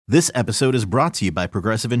This episode is brought to you by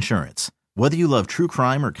Progressive Insurance. Whether you love true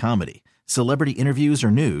crime or comedy, celebrity interviews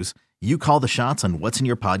or news, you call the shots on what's in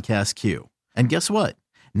your podcast queue. And guess what?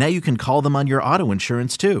 Now you can call them on your auto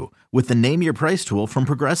insurance too with the Name Your Price tool from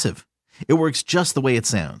Progressive. It works just the way it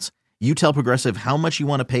sounds. You tell Progressive how much you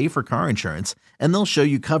want to pay for car insurance, and they'll show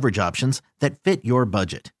you coverage options that fit your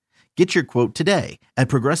budget. Get your quote today at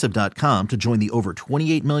Progressive.com to join the over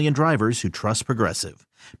 28 million drivers who trust Progressive.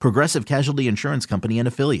 Progressive Casualty Insurance Company and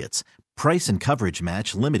Affiliates. Price and coverage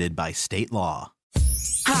match limited by state law.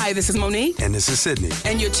 Hi, this is Monique. And this is Sydney.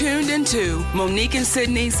 And you're tuned into Monique and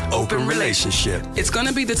Sydney's Open Relationship. It's going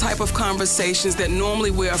to be the type of conversations that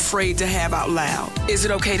normally we're afraid to have out loud. Is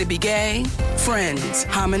it okay to be gay? Friends,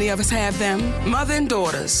 how many of us have them? Mother and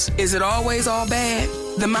daughters, is it always all bad?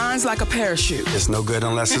 The mind's like a parachute. It's no good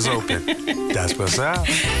unless it's open. That's what's up.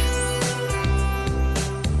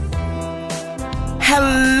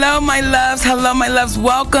 Hello, my loves. Hello, my loves.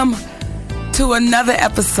 Welcome to another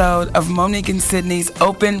episode of Monique and Sydney's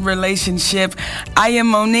Open Relationship. I am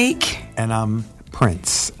Monique. And I'm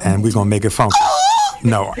Prince. And we're going to make it funky.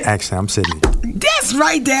 No, actually, I'm Sydney. That's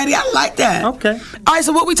right, Daddy. I like that. Okay. All right,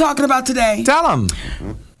 so what we talking about today? Tell them.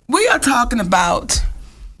 We are talking about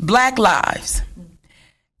Black lives.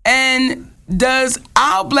 And does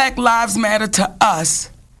our Black lives matter to us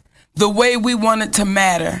the way we want it to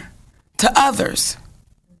matter to others?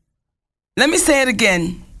 Let me say it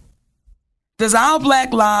again. Does our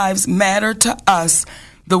Black lives matter to us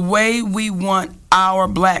the way we want our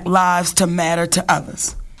Black lives to matter to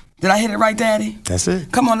others? Did I hit it right, Daddy? That's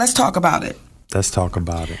it. Come on, let's talk about it. Let's talk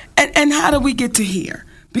about it. And how do we get to here?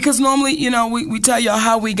 Because normally, we tell y'all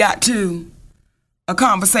how we got to a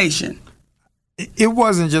conversation. It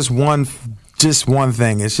wasn't just one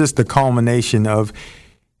thing. It's just the culmination of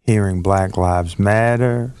hearing Black Lives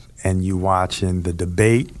Matter and you watching the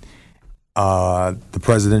debate, the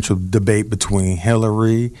presidential debate between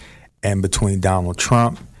Hillary and between Donald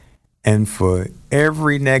Trump. And for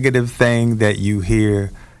every negative thing that you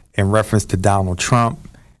hear in reference to Donald Trump,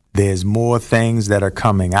 there's more things that are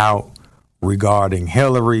coming out regarding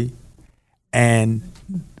Hillary. And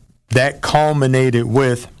that culminated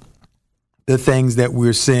with the things that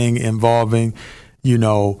we're seeing involving,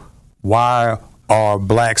 why are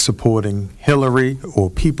blacks supporting Hillary or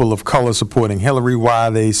people of color supporting Hillary? Why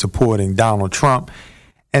are they supporting Donald Trump?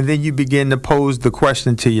 And then you begin to pose the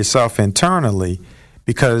question to yourself internally,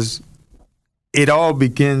 because it all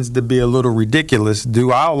begins to be a little ridiculous.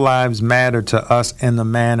 Do our lives matter to us in the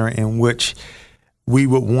manner in which we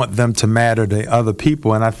would want them to matter to other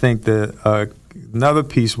people? And I think another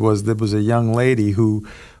piece was there was a young lady who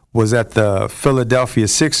was at the Philadelphia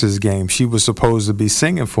Sixers game. She was supposed to be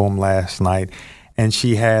singing for them last night, and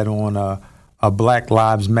she had on a Black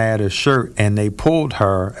Lives Matter shirt, and they pulled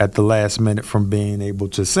her at the last minute from being able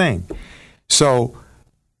to sing. So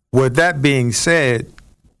with that being said,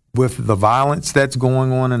 with the violence that's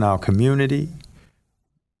going on in our community,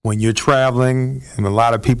 when you're traveling, and a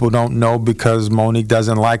lot of people don't know because Monique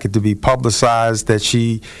doesn't like it to be publicized, that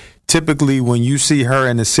she typically, when you see her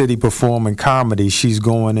in the city performing comedy, she's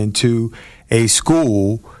going into a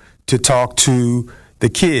school to talk to the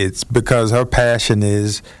kids because her passion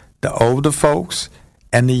is the older folks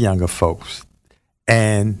and the younger folks.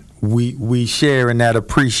 And we share in that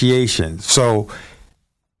appreciation. So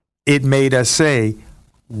it made us say,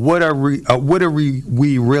 what are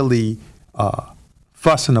we really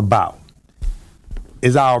fussing about?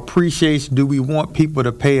 Is our appreciation, do we want people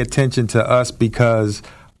to pay attention to us because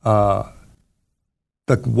a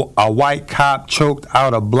white cop choked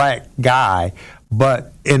out a black guy,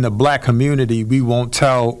 but in the black community, we won't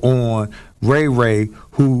tell on Ray Ray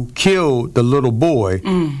who killed the little boy,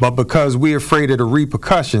 but because we're afraid of the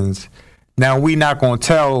repercussions, now we're not going to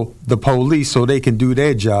tell the police so they can do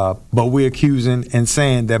their job, but we're accusing and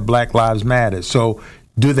saying that Black Lives Matter. So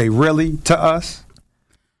do they really to us?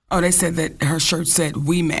 Oh, they said that her shirt said,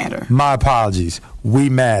 "We matter." My apologies. We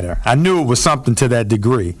matter. I knew it was something to that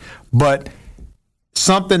degree, but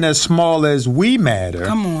something as small as we matter.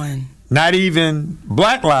 Come on. Not even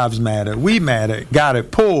Black Lives Matter. We matter. Got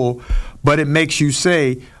it pulled, but it makes you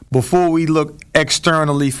say, before we look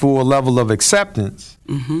externally for a level of acceptance,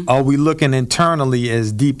 are we looking internally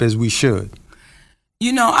as deep as we should?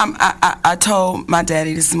 I told my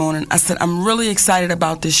daddy this morning, I said, I'm really excited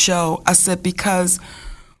about this show. I said, because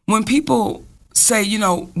when people say,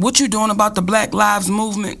 what you doing about the Black Lives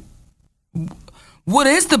Movement, what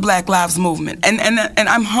is the Black Lives Movement? And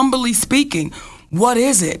I'm humbly speaking, what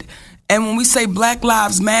is it? And when we say Black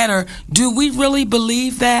Lives Matter, do we really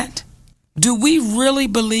believe that? Do we really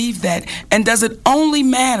believe that? And does it only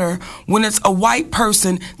matter when it's a white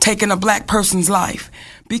person taking a black person's life?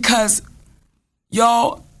 Because,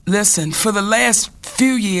 y'all, listen, for the last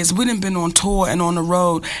few years, we done been on tour and on the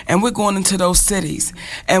road, and we're going into those cities,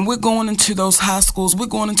 and we're going into those high schools, we're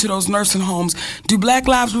going into those nursing homes. Do Black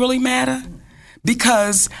lives really matter?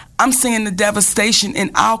 Because I'm seeing the devastation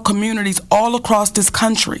in our communities all across this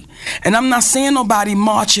country. And I'm not seeing nobody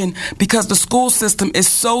marching because the school system is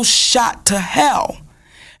so shot to hell.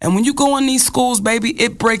 And when you go in these schools, baby,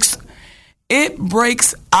 it breaks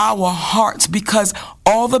our hearts because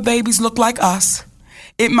all the babies look like us.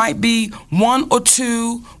 It might be 1 or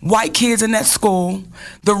 2 white kids in that school.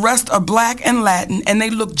 The rest are black and Latin, and they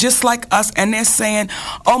look just like us, and they're saying,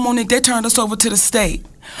 oh, Monique, they turned us over to the state.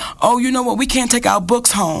 Oh, you know what? We can't take our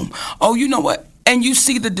books home. Oh, you know what? And you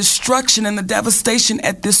see the destruction and the devastation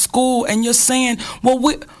at this school, and you're saying, well,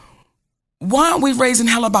 why aren't we raising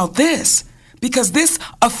hell about this? Because this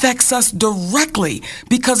affects us directly.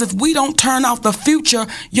 Because if we don't turn out the future,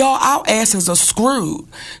 y'all, our asses are screwed.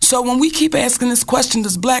 So when we keep asking this question,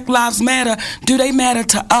 does Black lives matter? Do they matter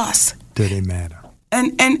to us? Do they matter?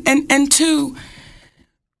 And two,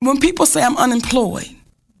 when people say I'm unemployed,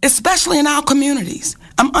 especially in our communities,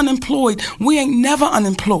 I'm unemployed. We ain't never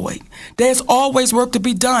unemployed. There's always work to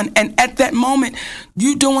be done. And at that moment,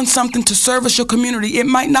 you doing something to service your community. It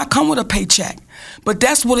might not come with a paycheck, but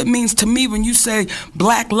that's what it means to me when you say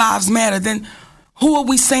Black lives matter. Then who are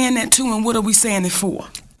we saying that to, and what are we saying it for?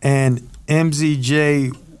 And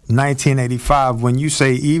MZJ 1985, when you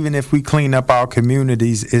say even if we clean up our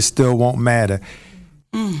communities, it still won't matter.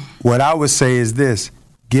 What I would say is this: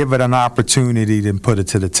 give it an opportunity to put it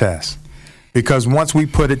to the test. Because once we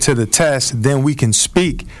put it to the test, then we can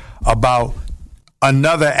speak about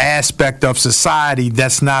another aspect of society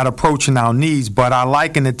that's not approaching our needs. But I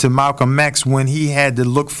liken it to Malcolm X when he had to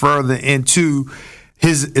look further into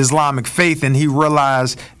his Islamic faith, and he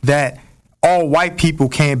realized that all white people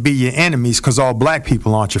can't be your enemies because all black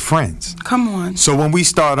people aren't your friends. Come on. So when we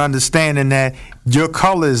start understanding that your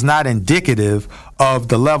color is not indicative of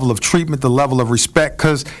the level of treatment, the level of respect,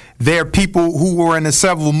 because there are people who were in the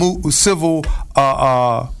civil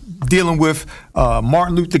dealing with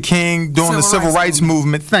Martin Luther King during the civil rights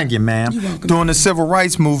movement. Thank you, ma'am. During the civil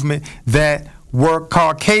rights movement that were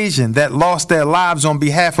Caucasian, that lost their lives on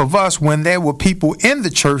behalf of us, when there were people in the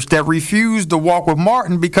church that refused to walk with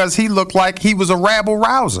Martin because he looked like he was a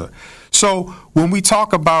rabble-rouser. So when we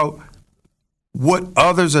talk about what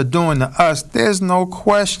others are doing to us, there's no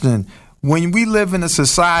question. When we live in a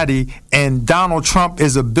society and Donald Trump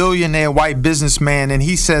is a billionaire white businessman and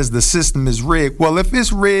he says the system is rigged, well, if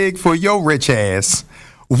it's rigged for your rich ass,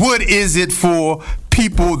 what is it for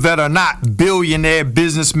people that are not billionaire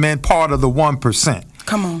businessmen, part of the 1%?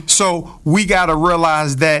 Come on. So we got to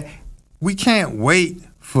realize that we can't wait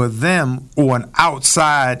for them or an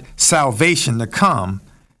outside salvation to come,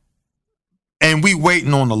 and we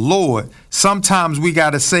waiting on the Lord. Sometimes we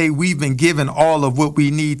got to say we've been given all of what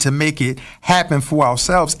we need to make it happen for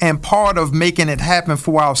ourselves. And part of making it happen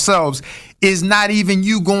for ourselves is not even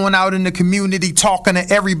you going out in the community talking to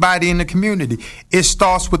everybody in the community. It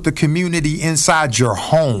starts with the community inside your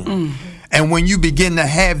home. And when you begin to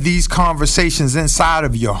have these conversations inside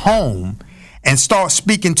of your home and start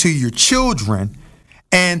speaking to your children,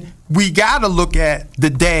 and we got to look at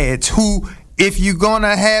the dads who, if you're going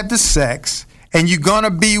to have the sex and you're going to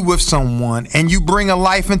be with someone and you bring a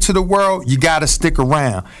life into the world, you got to stick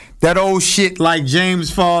around. That old shit like James'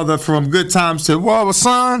 father from Good Times said, well,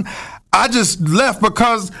 son, I just left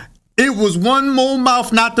because it was one more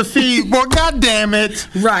mouth not to feed. Well, God damn it.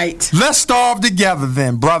 Right. Let's starve together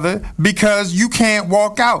then, brother, because you can't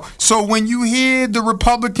walk out. So when you hear the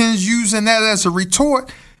Republicans using that as a retort,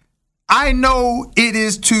 I know it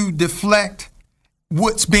is to deflect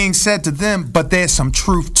what's being said to them, but there's some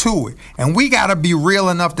truth to it. And we got to be real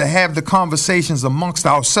enough to have the conversations amongst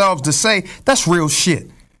ourselves to say, that's real shit.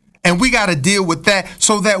 And we got to deal with that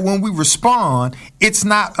so that when we respond, it's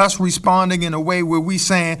not us responding in a way where we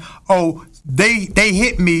saying, oh, they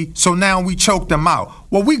hit me, so now we choke them out.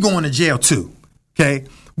 Well, we going to jail too, okay?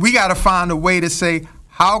 We got to find a way to say,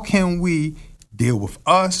 how can we deal with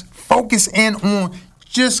us, focus in on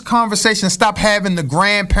just conversation, stop having the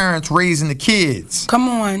grandparents raising the kids. Come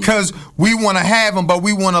on. Because we want to have them, but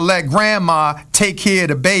we want to let grandma take care of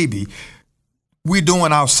the baby. We're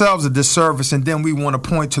doing ourselves a disservice, and then we want to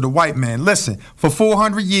point to the white man. Listen, for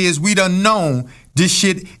 400 years, we done known this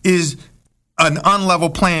shit is an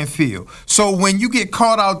unlevel playing field. So when you get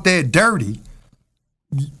caught out there dirty,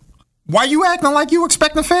 why you acting like you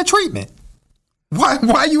expecting fair treatment?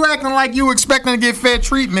 Why you acting like you expecting to get fair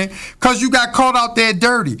treatment? Because you got caught out there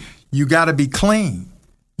dirty. You got to be clean.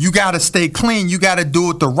 You got to stay clean. You got to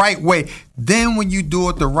do it the right way. Then when you do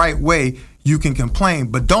it the right way, you can complain,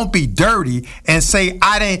 but don't be dirty and say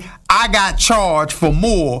I got charged for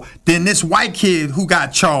more than this white kid who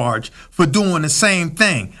got charged for doing the same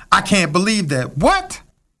thing. I can't believe that. What?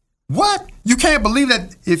 You can't believe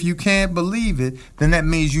that? If you can't believe it, then that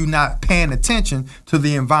means you're not paying attention to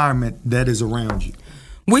the environment that is around you.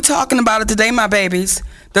 We're talking about it today, my babies.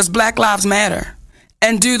 Does Black Lives Matter?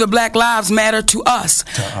 And do the Black Lives matter to us?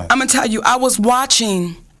 I'm going to tell you, I was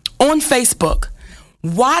watching on Facebook,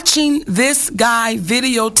 watching this guy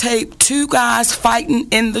videotape two guys fighting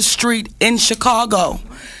in the street in Chicago.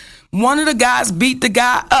 One of the guys beat the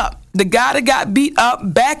guy up. The guy that got beat up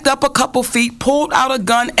backed up a couple feet, pulled out a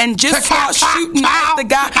gun, and just started shooting at the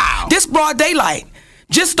guy. This broad daylight.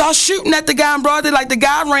 Just started shooting at the guy in broad daylight. The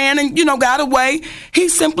guy ran and, got away. He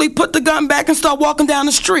simply put the gun back and started walking down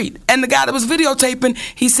the street. And the guy that was videotaping,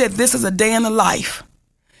 he said, this is a day in the life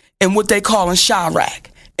in what they call in Chirac,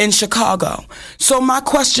 in Chicago. So my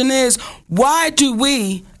question is, why do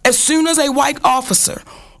we, as soon as a white officer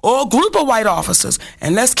or a group of white officers,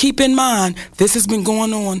 and let's keep in mind, this has been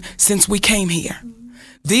going on since we came here.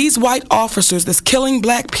 These white officers that's killing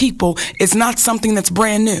black people is not something that's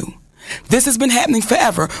brand new. This has been happening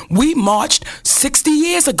forever. We marched 60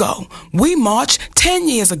 years ago. We marched 10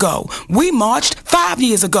 years ago. We marched 5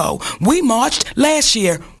 years ago. We marched last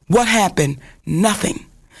year. What happened? Nothing.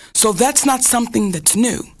 So that's not something that's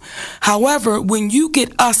new. However, when you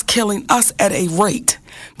get us killing us at a rate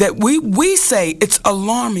that we say it's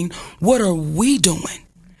alarming, what are we doing?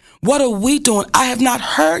 What are we doing? I have not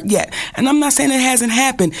heard yet, and I'm not saying it hasn't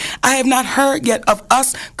happened. I have not heard yet of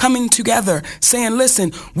us coming together saying,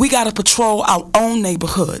 listen, we got to patrol our own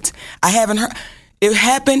neighborhoods. I haven't heard. It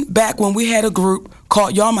happened back when we had a group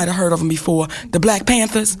called, y'all might have heard of them before, the Black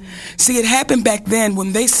Panthers. See, it happened back then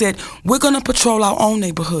when they said, we're going to patrol our own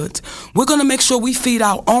neighborhoods. We're going to make sure we feed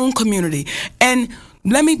our own community. And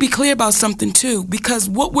let me be clear about something, too, because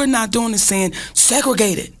what we're not doing is saying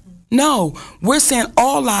segregate it. No, we're saying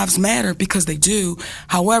all lives matter because they do.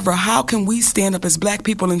 However, how can we stand up as black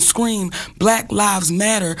people and scream Black Lives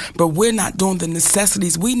Matter, but we're not doing the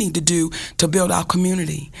necessities we need to do to build our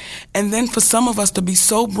community? And then for some of us to be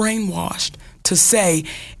so brainwashed to say,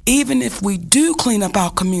 even if we do clean up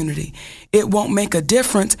our community, it won't make a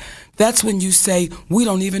difference. That's when you say, we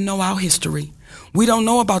don't even know our history. We don't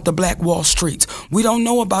know about the Black Wall Streets. We don't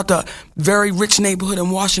know about the very rich neighborhood in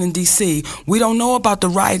Washington, D.C. We don't know about the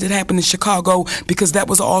riot that happened in Chicago because that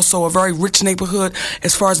was also a very rich neighborhood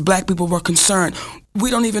as far as black people were concerned.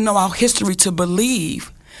 We don't even know our history to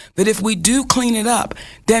believe that if we do clean it up,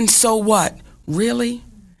 then so what? Really?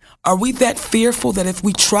 Are we that fearful that if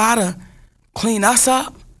we try to clean us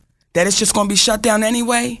up, that it's just going to be shut down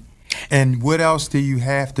anyway? And what else do you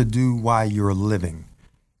have to do while you're living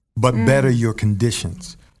but better your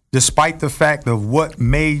conditions? Despite the fact of what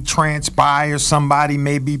may transpire, somebody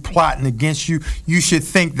may be plotting against you, you should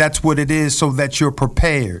think that's what it is so that you're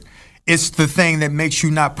prepared. It's the thing that makes you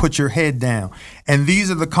not put your head down. And these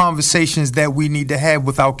are the conversations that we need to have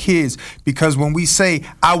with our kids, because when we say,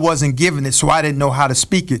 I wasn't given it, so I didn't know how to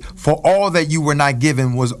speak it, for all that you were not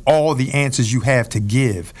given was all the answers you have to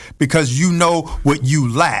give, because you know what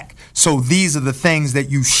you lack. So these are the things that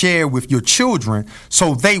you share with your children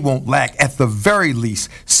so they won't lack, at the very least,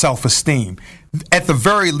 self-esteem. At the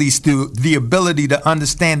very least, the ability to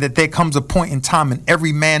understand that there comes a point in time in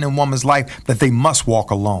every man and woman's life that they must walk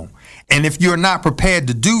alone. And if you're not prepared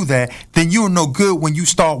to do that, then you're no good when you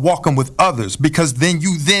start walking with others, because then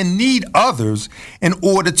you need others in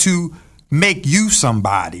order to make you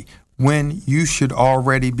somebody, when you should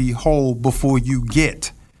already be whole before you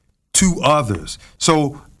get to others.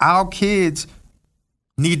 So our kids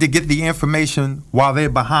need to get the information while they're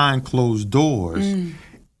behind closed doors.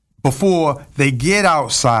 Before they get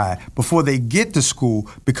outside, before they get to school,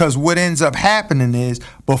 because what ends up happening is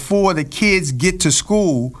before the kids get to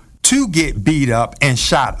school to get beat up and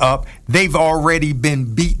shot up, they've already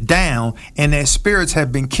been beat down and their spirits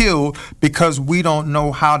have been killed, because we don't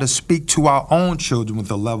know how to speak to our own children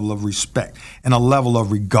with a level of respect and a level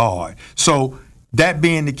of regard. So that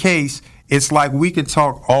being the case, it's like we can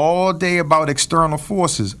talk all day about external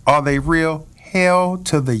forces. Are they real? Hell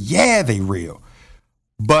to the yeah, they real.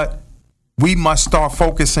 But we must start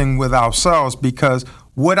focusing with ourselves, because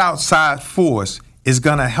what outside force is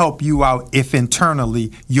going to help you out if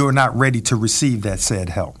internally you're not ready to receive that said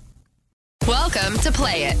help. Welcome to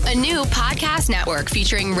Play It, a new podcast network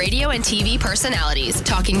featuring radio and TV personalities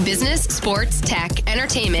talking business, sports, tech,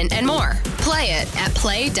 entertainment, and more. Play it at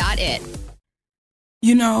play.it.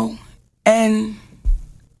 You know, and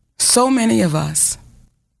so many of us,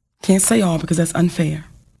 can't say all because that's unfair,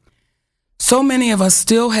 so many of us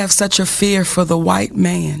still have such a fear for the white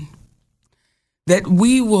man that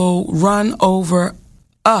we will run over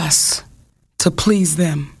us to please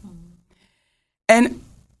them. And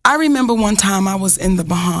I remember one time I was in the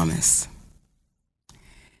Bahamas.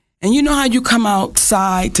 And you know how you come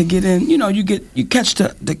outside to get in, you catch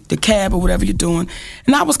the cab or whatever you're doing.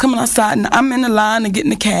 And I was coming outside and I'm in the line to get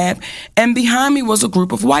in the cab. And behind me was a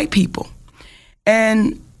group of white people.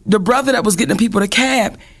 And the brother that was getting the people the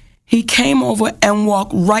cab, he came over and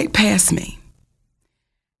walked right past me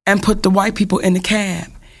and put the white people in the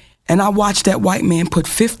cab. And I watched that white man put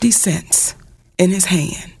 50 cents in his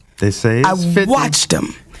hand. They say it's 50. I watched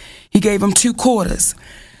him. He gave him 2 quarters.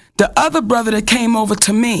 The other brother that came over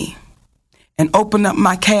to me and opened up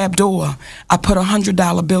my cab door, I put a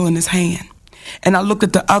 $100 bill in his hand. And I looked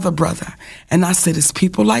at the other brother and I said, it's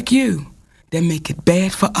people like you that make it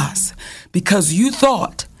bad for us. Because you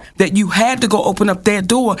thought that you had to go open up their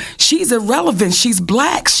door. She's irrelevant. She's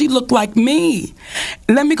black. She looked like me.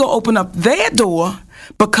 Let me go open up their door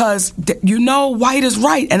because, white is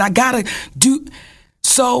right. And I got to do.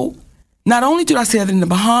 So not only did I see it in the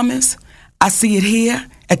Bahamas, I see it here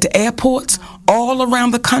at the airports, all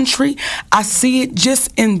around the country. I see it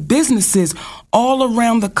just in businesses all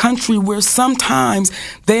around the country where sometimes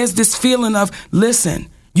there's this feeling of, listen,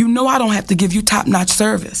 I don't have to give you top-notch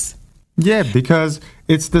service. Yeah, because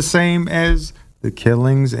it's the same as the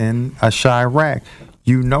killings in Chirac.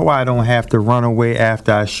 I don't have to run away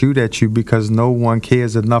after I shoot at you because no one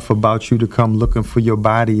cares enough about you to come looking for your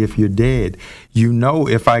body if you're dead.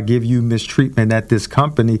 If I give you mistreatment at this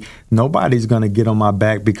company, nobody's going to get on my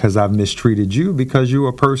back because I've mistreated you because you're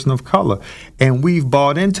a person of color. And we've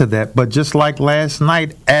bought into that. But just like last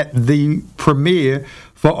night at the premiere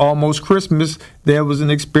for Almost Christmas, there was an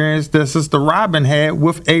experience that Sister Robin had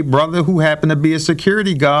with a brother who happened to be a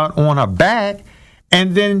security guard on her back.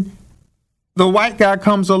 And then the white guy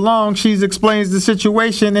comes along, she explains the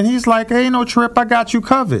situation, and he's like, hey, no trip, I got you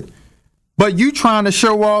covered. But you trying to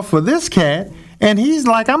show off for this cat, and he's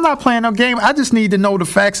like, I'm not playing no game. I just need to know the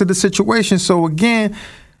facts of the situation. So again,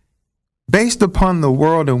 based upon the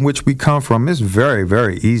world in which we come from, it's very,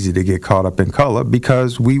 very easy to get caught up in color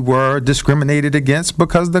because we were discriminated against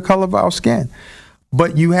because of the color of our skin.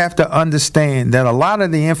 But you have to understand that a lot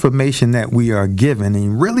of the information that we are given,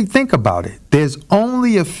 and really think about it, there's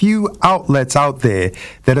only a few outlets out there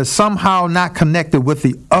that are somehow not connected with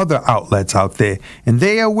the other outlets out there. And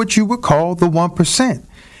they are what you would call the 1%.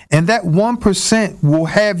 And that 1% will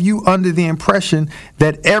have you under the impression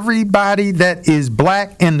that everybody that is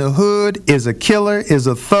black in the hood is a killer, is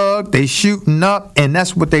a thug, they shooting up, and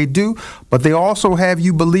that's what they do. But they also have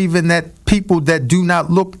you believing that people that do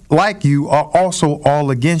not look like you are also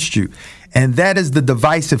all against you. And that is the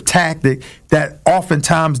divisive tactic that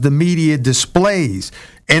oftentimes the media displays.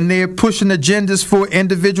 And they're pushing agendas for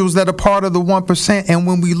individuals that are part of the 1%. And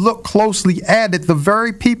when we look closely at it, the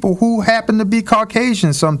very people who happen to be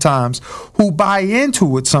Caucasian sometimes, who buy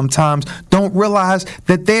into it sometimes, don't realize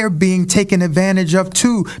that they're being taken advantage of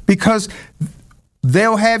too, because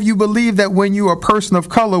they'll have you believe that when you're a person of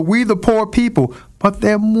color, we the poor people, but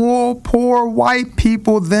there are more poor white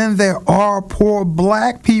people than there are poor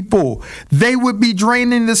black people. They would be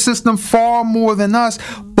draining the system far more than us.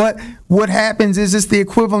 But what happens is it's the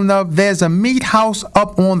equivalent of there's a meat house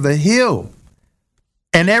up on the hill.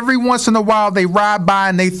 And every once in a while they ride by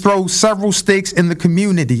and they throw several steaks in the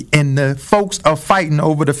community. And the folks are fighting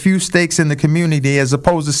over the few steaks in the community as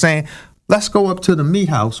opposed to saying, let's go up to the meat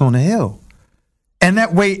house on the hill. And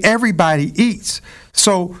that way everybody eats.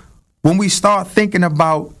 So when we start thinking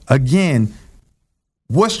about, again,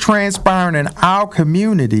 what's transpiring in our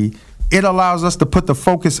community, it allows us to put the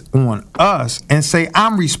focus on us and say,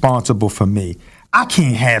 I'm responsible for me. I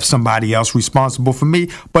can't have somebody else responsible for me.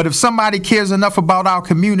 But if somebody cares enough about our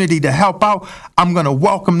community to help out, I'm going to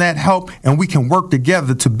welcome that help and we can work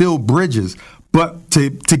together to build bridges. But to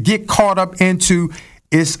get caught up into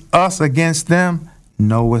it's us against them,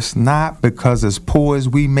 no, it's not, because as poor as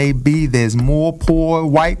we may be, there's more poor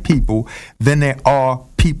white people than there are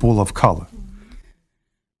people of color.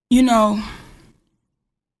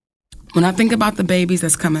 When I think about the babies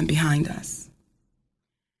that's coming behind us,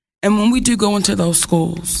 and when we do go into those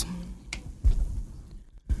schools,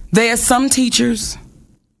 there are some teachers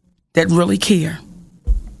that really care.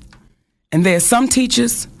 And there are some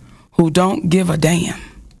teachers who don't give a damn.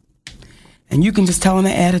 And you can just tell in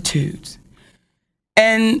their attitudes.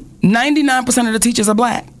 And 99% of the teachers are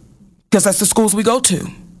black because that's the schools we go to.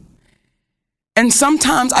 And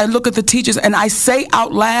sometimes I look at the teachers and I say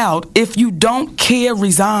out loud, if you don't care,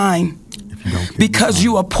 resign. because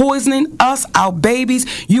you are poisoning us, our babies.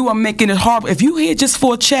 You are making it horrible. If you here just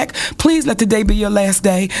for a check, please let today be your last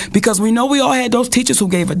day, because we know we all had those teachers who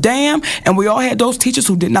gave a damn, and we all had those teachers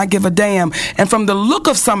who did not give a damn. And from the look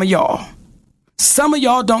of some of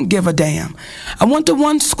y'all don't give a damn. I went to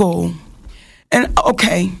one school, and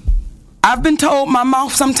okay, I've been told my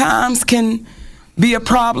mouth sometimes can be a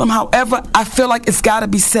problem. However, I feel like it's got to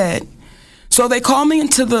be said. So they call me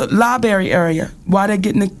into the library area while they're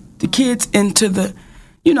getting the kids into the,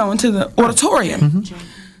 into the auditorium. Mm-hmm.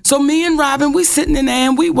 So me and Robin, we sitting in there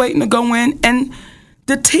and we waiting to go in, and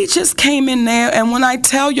the teachers came in there, and when I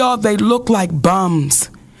tell y'all, they look like bums.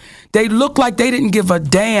 They looked like they didn't give a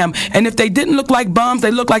damn. And if they didn't look like bums, they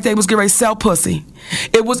looked like they was getting ready to sell pussy.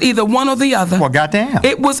 It was either one or the other. Well, goddamn.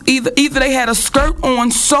 It was either they had a skirt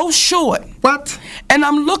on so short. What? And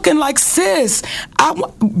I'm looking like, sis,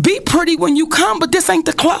 be pretty when you come, but this ain't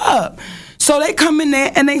the club. So they come in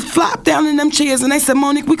there and they flop down in them chairs and they said,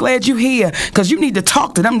 Monique, we glad you here, because you need to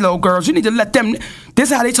talk to them little girls. You need to let them, this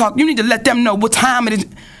is how they talk. You need to let them know what time it is.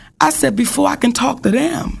 I said, before I can talk to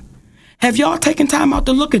them, have y'all taken time out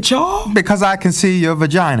to look at y'all? Because I can see your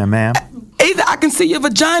vagina, ma'am. Either I can see your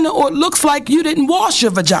vagina, or it looks like you didn't wash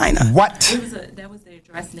your vagina. What? That was their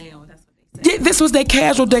dress nail. That's what they said. Yeah, this was their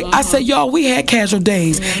casual day. I said, y'all, we had casual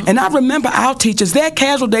days. And I remember our teachers, their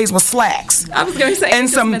casual days were slacks. I was going to say. And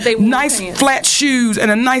some nice pants. flat shoes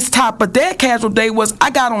and a nice top. But their casual day was,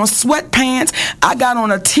 I got on sweatpants. I got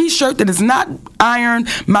on a T-shirt that is not ironed.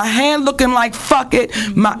 My hair looking like fuck it.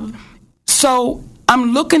 So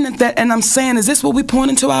I'm looking at that and I'm saying, is this what we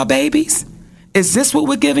pointing to our babies? Is this what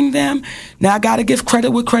we're giving them? Now I got to give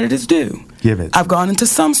credit where credit is due. Give it. I've gone into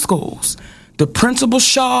some schools. The principal's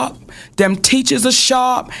sharp, them teachers are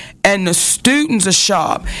sharp, and the students are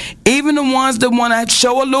sharp. Even the ones that want to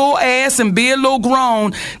show a little ass and be a little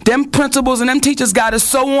grown, them principals and them teachers got it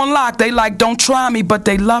so on lock. They like, don't try me, but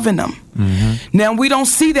they loving them. Mm-hmm. Now, we don't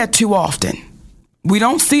see that too often.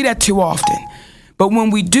 But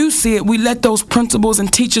when we do see it, we let those principals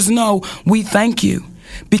and teachers know we thank you,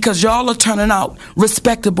 because y'all are turning out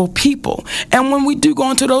respectable people. And when we do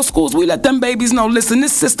go into those schools, we let them babies know, listen,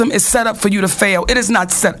 this system is set up for you to fail. It is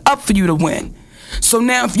not set up for you to win. So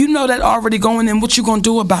now if you know that already going in, what you gonna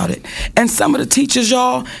do about it? And some of the teachers,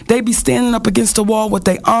 y'all, they be standing up against the wall with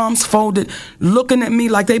their arms folded, looking at me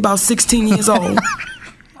like they about 16 years old.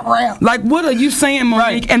 Like, what are you saying, Monique?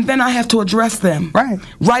 Right. And then I have to address them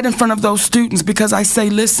right in front of those students, because I say,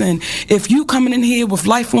 listen, if you coming in here with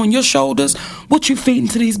life on your shoulders, what you feeding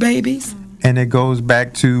to these babies? And it goes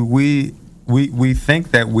back to we think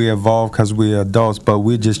that we evolve because we're adults, but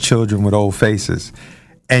we're just children with old faces.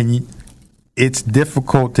 And it's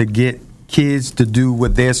difficult to get kids to do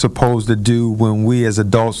what they're supposed to do when we as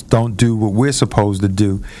adults don't do what we're supposed to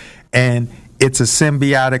do. And it's a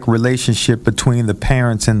symbiotic relationship between the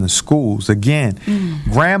parents and the schools. Again,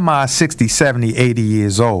 grandma's 60, 70, 80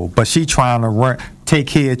 years old, but she trying to take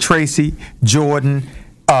care of Tracy, Jordan,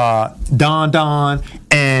 Don,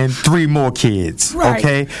 and 3 more kids,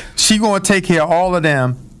 okay? She going to take care of all of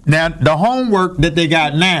them. Now, the homework that they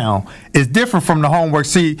got now is different from the homework.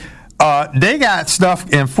 See, they got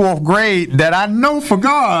stuff in 4th grade that I know for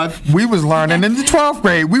God we was learning in the 12th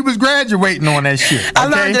grade. We was graduating on that shit. Okay? I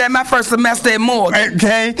learned it at my first semester at Morgan.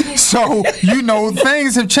 Okay, so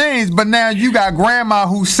things have changed, but now you got grandma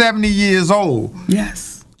who's 70 years old.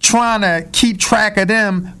 Yes. Trying to keep track of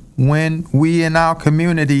them when we in our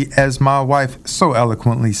community, as my wife so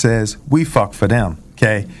eloquently says, we fuck for them.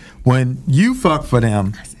 Okay, when you fuck for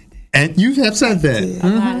them. And you have said that. A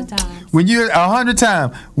lot of times. When you're 100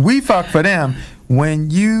 times, we fuck for them. When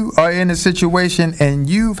you are in a situation and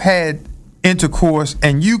you've had intercourse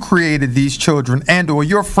and you created these children and or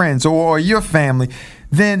your friends or your family,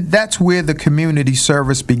 then that's where the community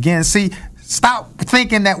service begins. See, stop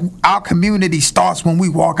thinking that our community starts when we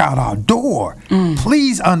walk out our door.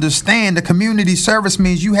 Please understand, the community service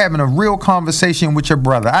means you having a real conversation with your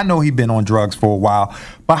brother. I know he's been on drugs for a while,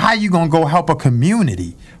 but how you gonna go help a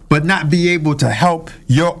community but not be able to help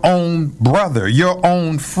your own brother, your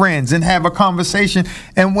own friends, and have a conversation?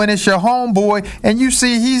 And when it's your homeboy and you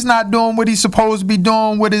see he's not doing what he's supposed to be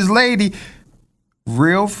doing with his lady,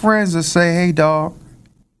 real friends will say, hey, dog,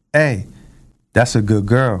 hey, that's a good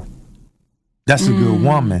girl. That's a good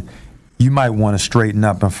woman. You might want to straighten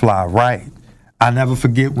up and fly right. I never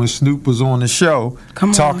forget when Snoop was on the show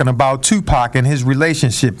talking about Tupac and his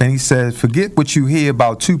relationship, and he said, forget what you hear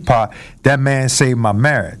about Tupac, that man saved my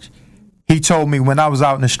marriage. He told me when I was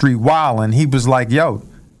out in the street wilding, he was like, yo,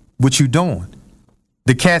 what you doing?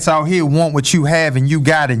 The cats out here want what you have and you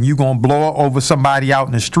got it, and you going to blow it over somebody out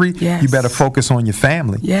in the street. Yes. You better focus on your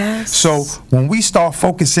family. Yes. So when we start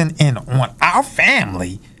focusing in on our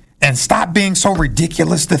family and stop being so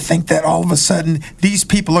ridiculous to think that all of a sudden these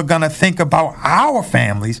people are going to think about our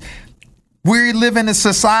families. We live in a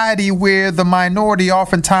society where the minority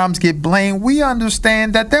oftentimes get blamed. We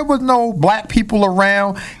understand that there was no black people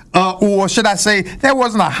around, or should I say, there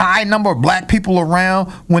wasn't a high number of black people around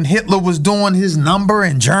when Hitler was doing his number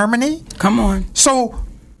in Germany. Come on. So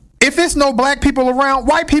if there's no black people around,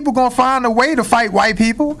 white people gonna find a way to fight white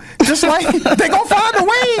people. Just like they gonna find a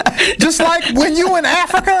way. Just like when you in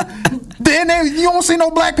Africa, then you don't see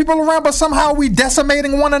no black people around, but somehow we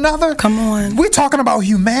decimating one another. Come on. We're talking about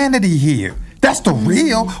humanity here. That's the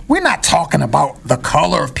real. We're not talking about the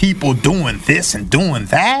color of people doing this and doing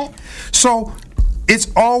that. So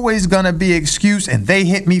it's always gonna be an excuse, and they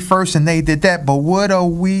hit me first and they did that. But what are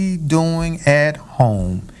we doing at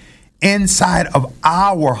home? Inside of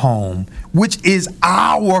our home, which is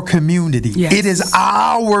our community. Yes. It is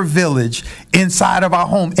our village inside of our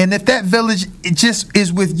home. And if that village it just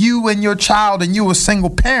is with you and your child and you a single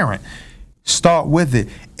parent, start with it.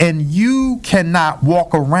 And you cannot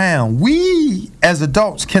walk around. We as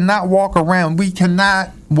adults cannot walk around. We cannot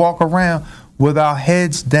walk around with our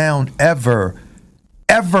heads down ever.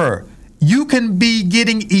 Ever. You can be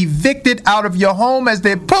getting evicted out of your home as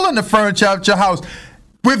they're pulling the furniture out your house.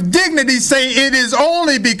 With dignity, say it is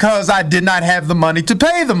only because I did not have the money to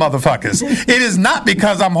pay the motherfuckers. It is not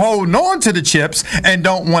because I'm holding on to the chips and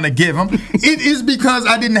don't want to give them. It is because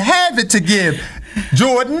I didn't have it to give.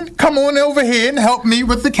 Jordan, come on over here and help me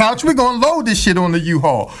with the couch. We're going to load this shit on the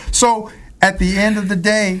U-Haul. So at the end of the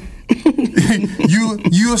day,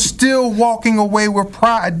 you're still walking away with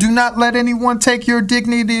pride. Do not let anyone take your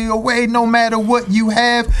dignity away, no matter what you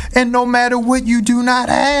have and no matter what you do not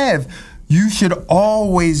have. You should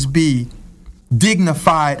always be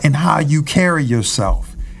dignified in how you carry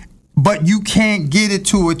yourself. But you can't get it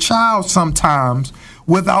to a child sometimes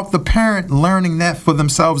without the parent learning that for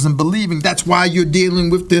themselves and believing. That's why you're dealing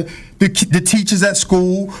with the teachers at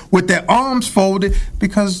school with their arms folded,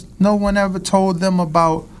 because no one ever told them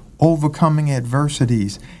about overcoming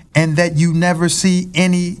adversities, and that you never see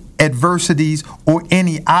any adversities or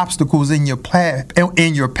any obstacles in your path.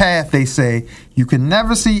 They say you can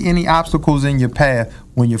never see any obstacles in your path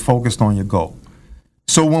when you're focused on your goal.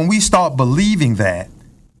 So when we start believing that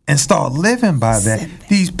and start living by that,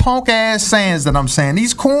 these punk ass sayings that I'm saying,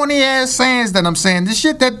 these corny ass sayings that I'm saying, this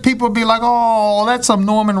shit that people be like, oh, that's some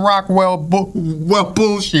Norman Rockwell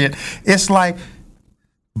bullshit. It's like,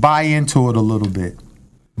 buy into it a little bit.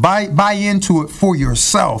 Buy into it for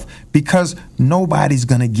yourself, because nobody's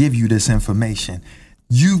going to give you this information.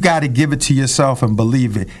 You've got to give it to yourself and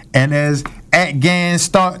believe it. And as at Gan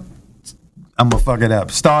I'm going to fuck it up.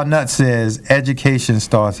 Star Nut says, education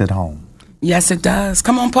starts at home. Yes, it does.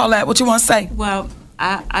 Come on, Paulette, what you want to say? Well,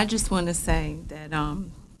 I just want to say that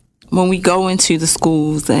when we go into the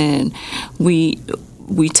schools and we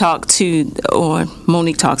talk to, or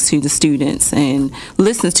Monique talks to the students and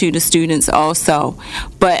listens to the students also.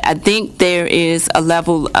 But I think there is a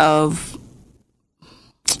level of,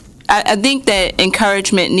 I think that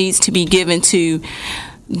encouragement needs to be given to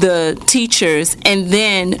the teachers and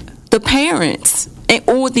then the parents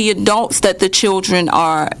or the adults that the children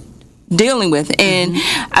are dealing with. And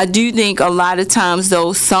I do think a lot of times,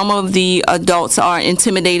 though, some of the adults are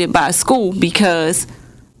intimidated by school because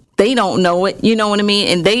they don't know it, you know what I mean?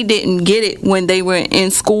 And they didn't get it when they were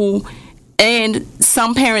in school. And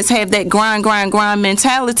some parents have that grind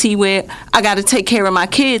mentality where I got to take care of my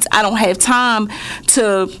kids. I don't have time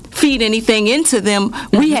to feed anything into them.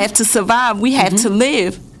 We have to survive. We have to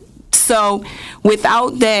live. So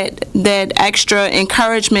without that extra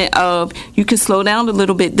encouragement of, you can slow down a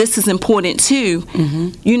little bit, this is important too.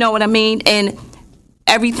 You know what I mean? And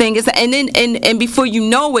everything is, and before you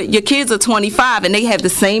know it, your kids are 25 and they have the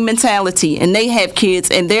same mentality, and they have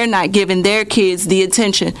kids and they're not giving their kids the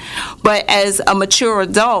attention. But as a mature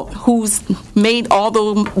adult who's made all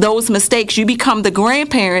those mistakes, you become the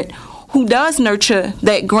grandparent who does nurture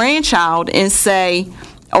that grandchild and say,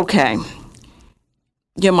 okay,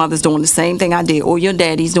 your mother's doing the same thing I did, or your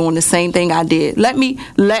daddy's doing the same thing I did. Let me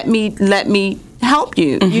help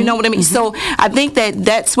you. You know what I mean? So I think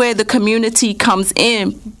that's where the community comes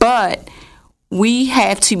in, but we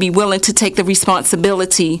have to be willing to take the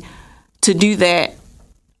responsibility to do that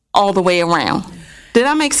all the way around. Did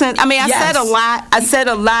that make sense? I mean, I said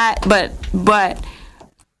a lot, but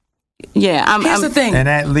yeah. Here's the thing. And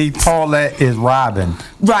that Lee Paulette is Robin.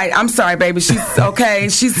 Right. I'm sorry, baby. She's okay.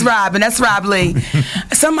 She's Robin. That's Rob Lee.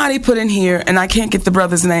 Somebody put in here, and I can't get the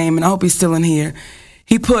brother's name, and I hope he's still in here.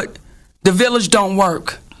 he put, the village don't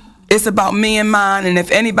work. It's about me and mine, and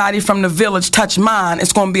if anybody from the village touch mine,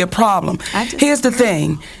 it's going to be a problem. Here's the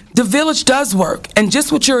thing. The village does work, and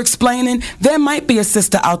just what you're explaining, there might be a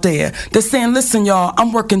sister out there that's saying, listen, y'all,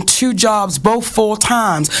 I'm working 2 jobs, both full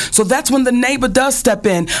times. So that's when the neighbor does step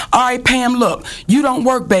in. All right, Pam, look, you don't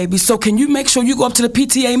work, baby, so can you make sure you go up to the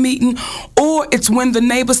PTA meeting? Or it's when the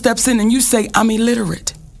neighbor steps in and you say, I'm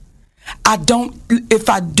illiterate. If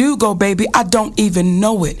I do go, baby, I don't even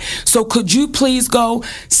know it. So could you please go?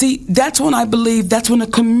 See, that's when I believe that's when the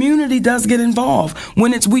community does get involved.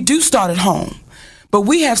 When we do start at home. But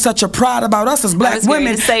we have such a pride about us as black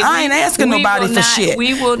women. I ain't asking nobody for shit.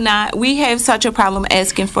 We will not. We have such a problem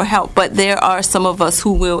asking for help. But there are some of us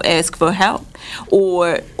who will ask for help.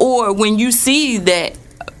 Or when you see that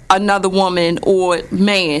another woman or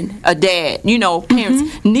man, a dad,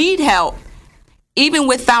 parents need help, even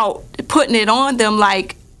without putting it on them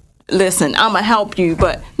like, listen, I'm going to help you.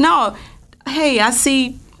 But no, hey, I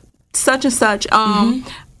see such and such. I'm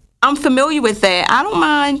familiar with that. I don't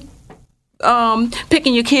mind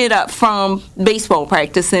picking your kid up from baseball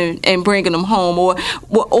practice and bringing them home.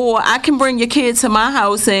 Or I can bring your kid to my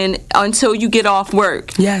house and until you get off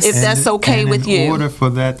work. Yes. If that's okay with you. In order for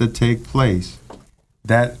that to take place,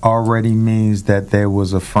 that already means that there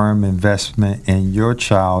was a firm investment in your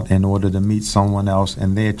child in order to meet someone else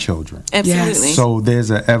and their children. Absolutely. Yes. So there's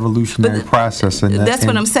an evolutionary process in that. That's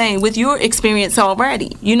what I'm saying. With your experience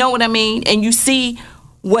already, you know what I mean? And you see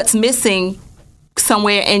what's missing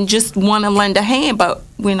somewhere and just want to lend a hand, but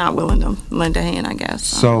we're not willing to lend a hand, I guess.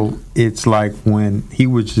 So it's like when he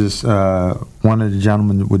was just, one of the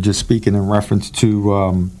gentlemen was just speaking in reference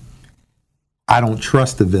to, I don't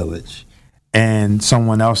trust the village. And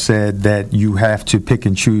someone else said that you have to pick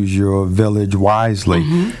and choose your village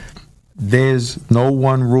wisely. There's no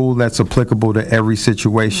one rule that's applicable to every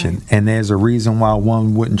situation. And there's a reason why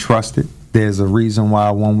one wouldn't trust it. There's a reason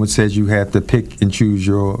why one would say you have to pick and choose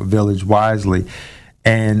your village wisely.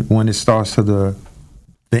 And when it starts to the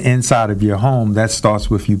inside of your home, that starts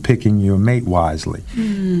with you picking your mate wisely.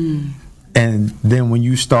 And then when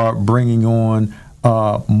you start bringing on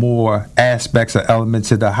more aspects or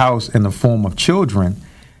elements of the house in the form of children,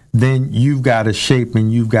 then you've got to shape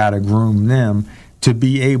and you've got to groom them to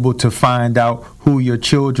be able to find out who your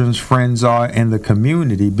children's friends are in the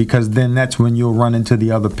community, because then that's when you'll run into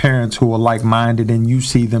the other parents who are like-minded and you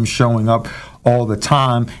see them showing up all the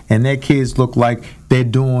time and their kids look like they're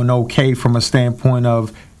doing okay from a standpoint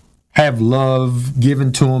of have love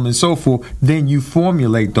given to them and so forth. Then you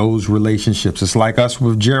formulate those relationships. It's like us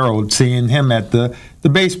with Gerald, seeing him at the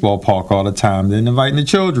baseball park all the time, then inviting the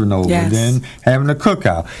children over, then having a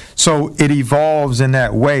cookout. So it evolves in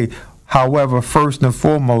that way. However, first and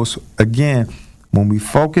foremost, again, when we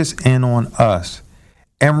focus in on us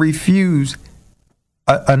and refuse,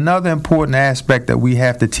 another important aspect that we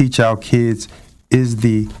have to teach our kids is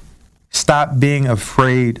the stop being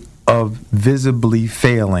afraid of visibly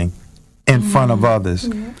failing in front of others.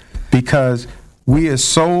 Because we are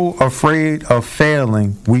so afraid of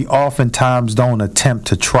failing, we oftentimes don't attempt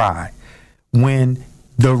to try. When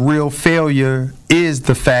the real failure is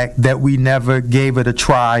the fact that we never gave it a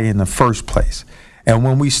try in the first place. And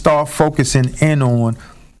when we start focusing in on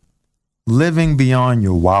living beyond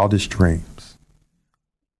your wildest dreams,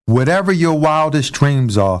 whatever your wildest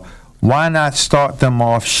dreams are, why not start them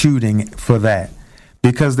off shooting for that?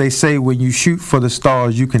 Because they say when you shoot for the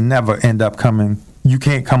stars, you can never you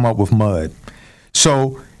can't come up with mud.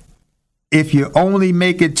 So if you only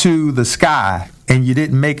make it to the sky and you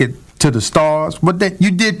didn't make it to the stars, but then you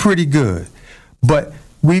did pretty good. But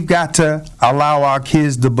we've got to allow our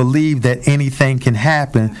kids to believe that anything can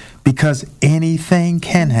happen, because anything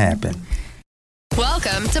can happen.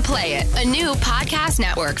 Welcome to Play It, a new podcast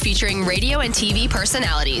network featuring radio and TV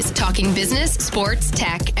personalities talking business, sports,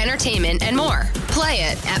 tech, entertainment, and more. Play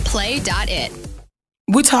it at play.it.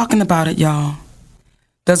 We're talking about it, y'all.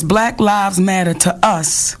 Does Black Lives Matter to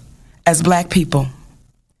us as black people?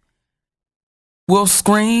 We'll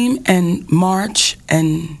scream and march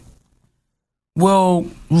and we'll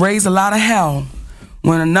raise a lot of hell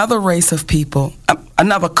when another race of people,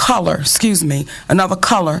 another color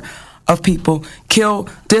of people kill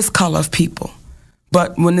this color of people.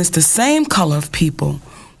 But when it's the same color of people,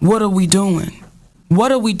 what are we doing?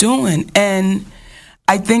 What are we doing? And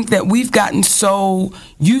I think that we've gotten so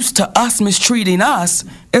used to us mistreating us,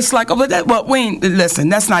 it's like, listen,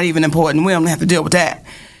 that's not even important. We don't have to deal with that.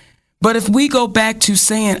 But if we go back to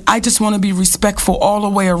saying, I just want to be respectful all the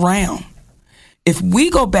way around, if we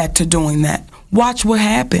go back to doing that, watch what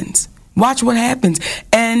happens. Watch what happens.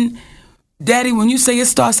 And Daddy, when you say it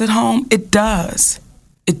starts at home, it does.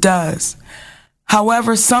 It does.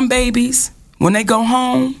 However, some babies, when they go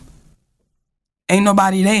home, ain't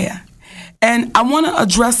nobody there. And I want to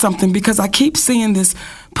address something because I keep seeing this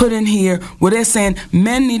put in here where they're saying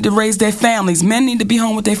men need to raise their families. Men need to be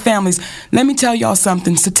home with their families. Let me tell y'all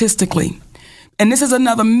something statistically. And this is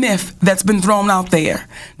another myth that's been thrown out there.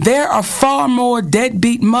 There are far more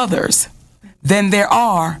deadbeat mothers than there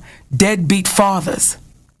are deadbeat fathers.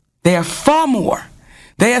 There are far more.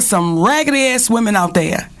 There are some raggedy ass women out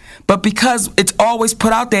there. But because it's always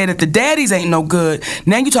put out there that the daddies ain't no good,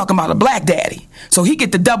 now you're talking about a black daddy. So he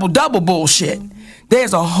get the double bullshit.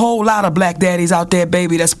 There's a whole lot of black daddies out there,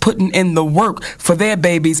 baby, that's putting in the work for their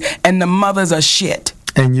babies, and the mothers are shit.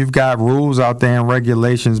 And you've got rules out there and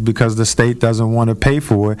regulations because the state doesn't want to pay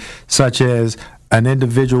for it, such as an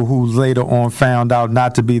individual who later on found out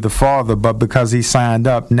not to be the father, but because he signed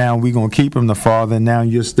up, now we're going to keep him the father, and now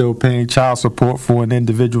you're still paying child support for an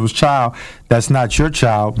individual's child that's not your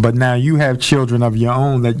child, but now you have children of your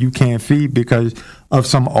own that you can't feed because of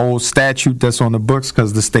some old statute that's on the books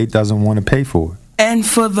because the state doesn't want to pay for it. And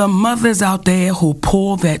for the mothers out there who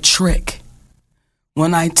pull that trick,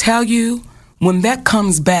 when I tell you, when that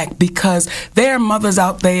comes back, because there are mothers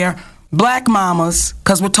out there, black mamas,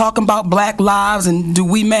 because we're talking about black lives and do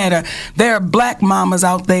we matter, there are black mamas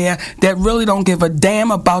out there that really don't give a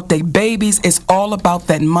damn about their babies. It's all about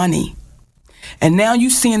that money. And now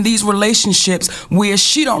you seeing these relationships where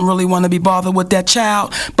she don't really want to be bothered with that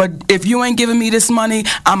child, but if you ain't giving me this money,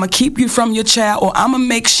 I'm going to keep you from your child, or I'm going to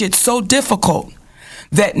make shit so difficult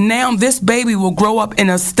that now this baby will grow up in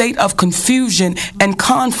a state of confusion and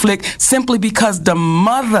conflict simply because the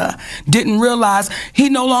mother didn't realize he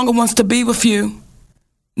no longer wants to be with you.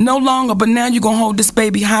 No longer, but now you're going to hold this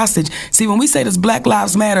baby hostage. See, when we say this Black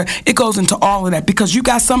Lives Matter, it goes into all of that because you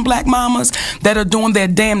got some black mamas that are doing their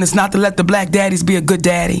damnness not to let the black daddies be a good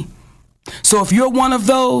daddy. So if you're one of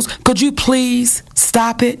those, could you please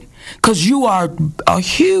stop it? Because you are a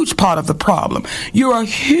huge part of the problem. You're a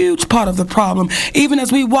huge part of the problem. Even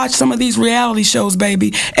as we watch some of these reality shows,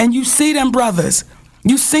 baby, and you see them brothers.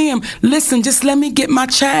 You see them, listen, just let me get my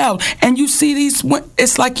child. And you see these,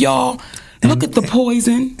 it's like y'all, look at the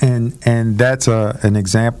poison. And that's an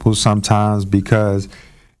example sometimes because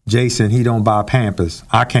Jason, he don't buy Pampers.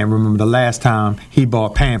 I can't remember the last time he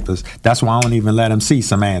bought Pampers. That's why I don't even let him see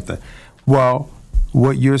Samantha. Well,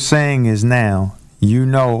 what you're saying is now, you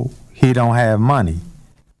know he don't have money,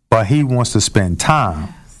 but he wants to spend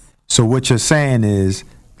time. So what you're saying is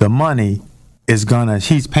the money is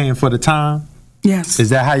he's paying for the time? Yes. Is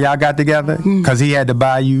that how y'all got together? Because he had to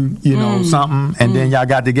buy you, something, and then y'all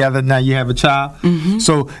got together, now you have a child?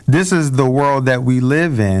 So this is the world that we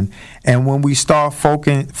live in, and when we start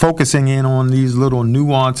focusing in on these little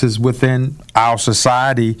nuances within our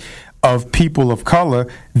society of people of color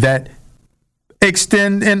that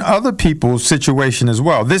extend in other people's situation as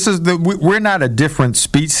well. We're not a different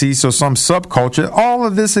species or some subculture. All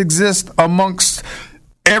of this exists amongst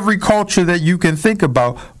every culture that you can think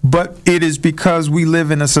about, but it is because we live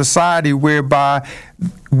in a society whereby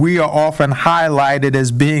we are often highlighted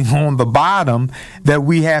as being on the bottom that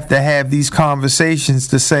we have to have these conversations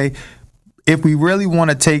to say, if we really want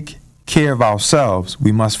to take care of ourselves,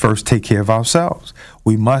 we must first take care of ourselves.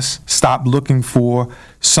 We must stop looking for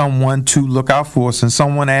someone to look out for us. And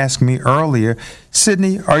someone asked me earlier,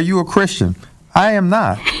 Sydney, are you a Christian? I am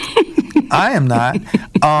not. I am not.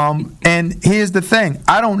 And here's the thing.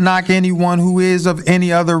 I don't knock anyone who is of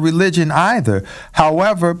any other religion either.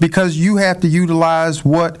 However, because you have to utilize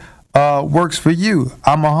what works for you.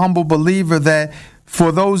 I'm a humble believer that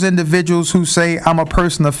for those individuals who say I'm a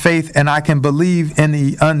person of faith and I can believe in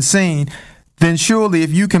the unseen, then surely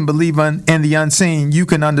if you can believe in the unseen, you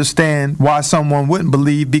can understand why someone wouldn't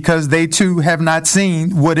believe, because they too have not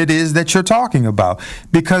seen what it is that you're talking about.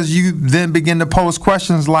 Because you then begin to pose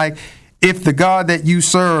questions like, if the God that you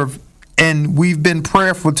serve, and we've been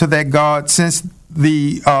prayerful to that God since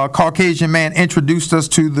the Caucasian man introduced us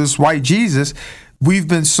to this white Jesus, we've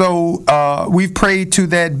been we've prayed to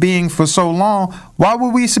that being for so long. Why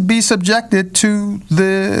would we be subjected to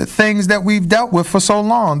the things that we've dealt with for so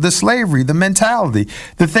long? The slavery, the mentality,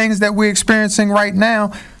 the things that we're experiencing right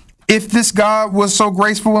now. If this God was so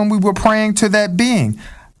graceful when we were praying to that being,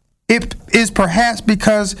 it is perhaps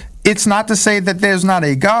because it's not to say that there's not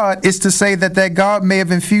a God. It's to say that that God may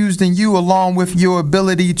have infused in you, along with your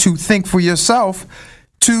ability to think for yourself,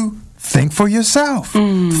 to think for yourself.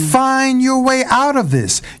 Find your way out of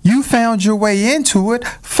this. You found your way into it.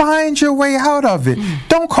 Find your way out of it.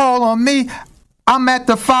 Don't call on me. I'm at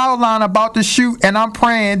the foul line about to shoot, and I'm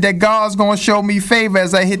praying that God's going to show me favor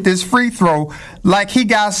as I hit this free throw, like he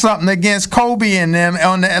got something against Kobe and them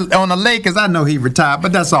on the Lakers. I know he retired,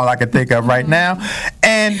 but that's all I can think of right now.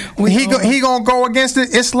 And he going to go against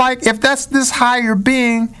it. It's like, if that's this higher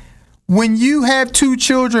being, when you have two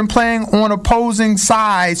children playing on opposing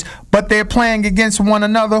sides, but they're playing against one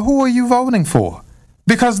another, who are you voting for?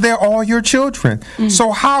 Because they're all your children.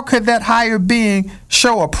 So how could that higher being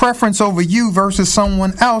show a preference over you versus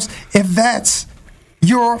someone else if that's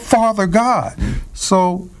your Father God?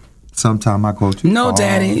 So sometimes I go too far. No,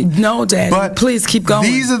 Daddy. But please keep going.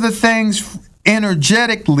 These are the things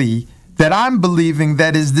energetically that I'm believing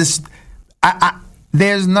that is this.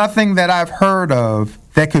 There's nothing that I've heard of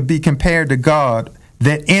that could be compared to God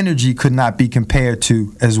that energy could not be compared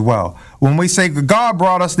to as well. When we say God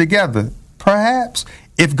brought us together, perhaps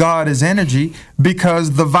if God is energy,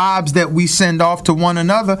 because the vibes that we send off to one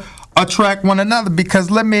another attract one another.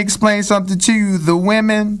 Because let me explain something to you. The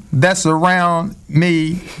women that's around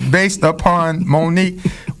me, based upon Monique,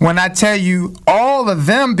 when I tell you all of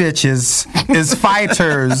them bitches is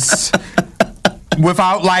fighters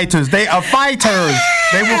without lighters. They are fighters.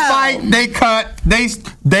 They will fight, they cut,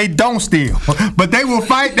 they don't steal. But they will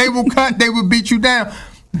fight, they will cut, they will beat you down.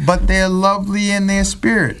 But they're lovely in their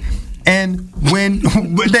spirit. And when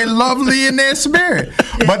they're lovely in their spirit.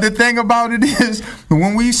 But the thing about it is,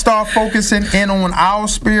 when we start focusing in on our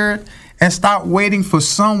spirit and start waiting for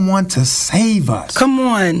someone to save us. Come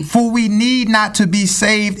on. For we need not to be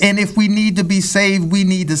saved. And if we need to be saved, we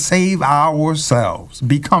need to save ourselves.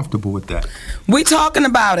 Be comfortable with that. We talking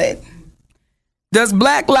about it. Does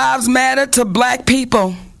Black Lives Matter to Black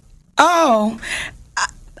people? Oh,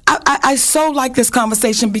 I so like this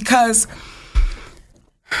conversation because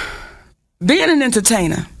being an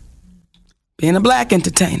entertainer, being a Black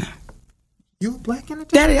entertainer. You a Black entertainer?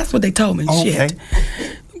 Daddy, that's what they told me. Okay.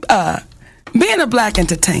 Shit. Being a Black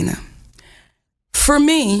entertainer, for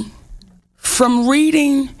me, from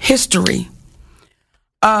reading history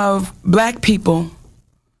of Black people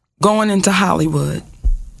going into Hollywood,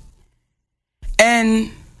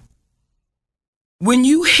 and when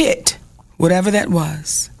you hit whatever that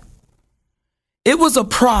was, it was a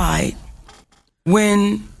pride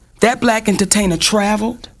when that Black entertainer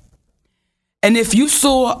traveled. And if you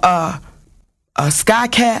saw a sky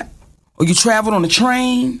cap, or you traveled on a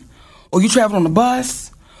train, or you traveled on a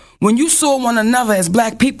bus, when you saw one another as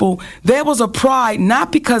Black people, there was a pride,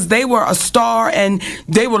 not because they were a star and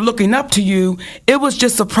they were looking up to you. It was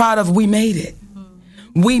just a pride of, we made it.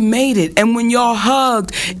 We made it. And when y'all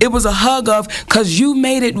hugged, it was a hug of, because you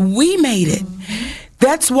made it, we made it.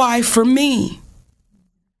 That's why for me,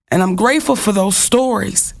 and I'm grateful for those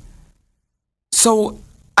stories, so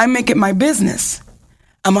I make it my business.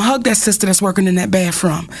 I'm going to hug that sister that's working in that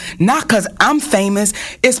bathroom. Not because I'm famous.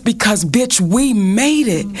 It's because, bitch, we made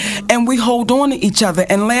it. And we hold on to each other.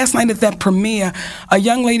 And last night at that premiere, a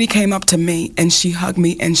young lady came up to me and she hugged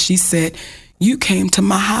me and she said, you came to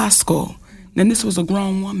my high school. And this was a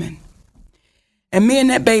grown woman. And me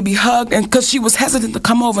and that baby hugged, and because she was hesitant to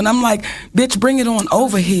come over. And I'm like, bitch, bring it on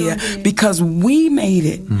over here because we made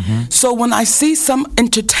it. Mm-hmm. So when I see some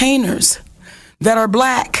entertainers that are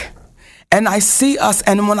Black, and I see us,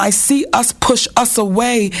 and when I see us push us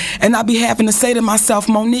away, and I be having to say to myself,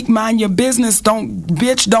 Monique, mind your business.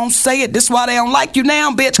 Don't say it. This is why they don't like you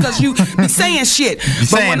now, bitch, because you be saying shit.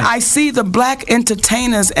 But when I see the Black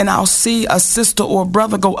entertainers, and I'll see a sister or a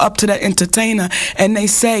brother go up to that entertainer, and they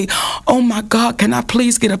say, oh my God, can I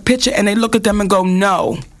please get a picture? And they look at them and go,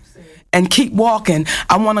 no. And keep walking.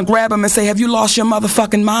 I want to grab them and say, have you lost your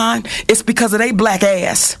motherfucking mind? It's because of they Black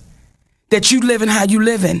ass that you living how you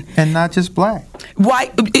living. And not just Black.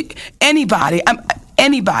 White, anybody.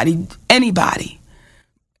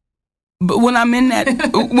 But when I'm in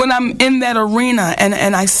that arena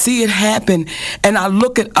and I see it happen and I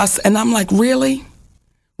look at us and I'm like, really?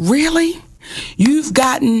 Really? You've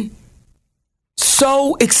gotten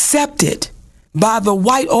so accepted by the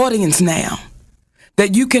white audience now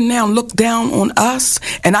that you can now look down on us.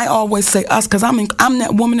 And I always say us because I'm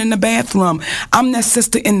that woman in the bathroom. I'm that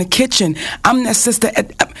sister in the kitchen. I'm that sister.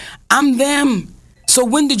 I'm them. So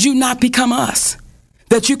when did you not become us?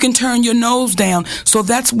 That you can turn your nose down. So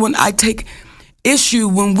that's when I take issue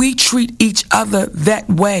when we treat each other that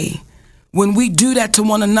way. When we do that to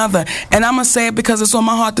one another. And I'm going to say it because it's on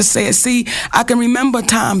my heart to say it. See, I can remember a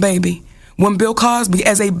time, baby, when Bill Cosby,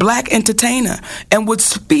 as a Black entertainer, and would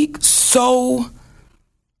speak so...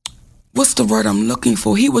 what's the word I'm looking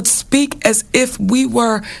for? He would speak as if we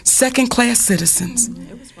were second-class citizens.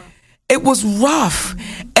 It was rough.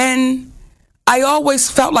 And I always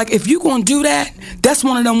felt like if you gonna do that, that's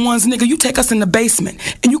one of them ones, nigga, you take us in the basement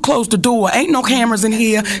and you close the door. Ain't no cameras in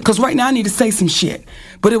here, because right now I need to say some shit.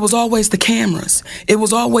 But it was always the cameras. It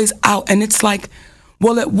was always out. And it's like,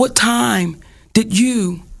 well, at what time did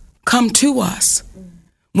you come to us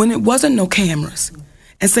when it wasn't no cameras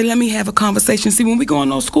and say, let me have a conversation? See, when we go in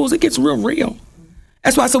those schools, it gets real.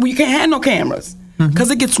 That's why I said, well, you can't have no cameras,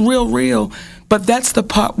 because it gets real. But that's the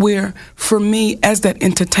part where, for me, as that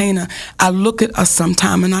entertainer, I look at us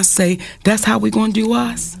sometime and I say, that's how we're going to do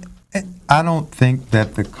us. I don't think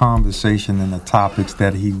that the conversation and the topics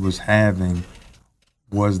that he was having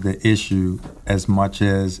was the issue as much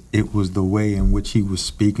as it was the way in which he was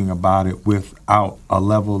speaking about it without a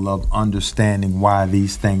level of understanding why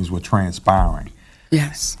these things were transpiring.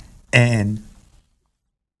 Yes. And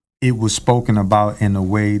it was spoken about in a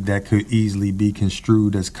way that could easily be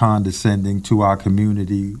construed as condescending to our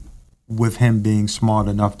community, with him being smart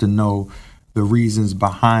enough to know the reasons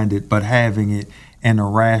behind it, but having it in a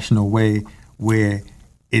rational way where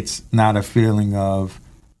it's not a feeling of,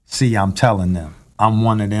 see, I'm telling them. I'm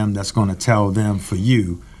one of them that's going to tell them for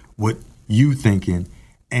you what you thinking,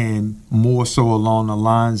 and more so along the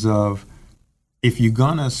lines of, if you're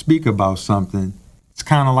going to speak about something, it's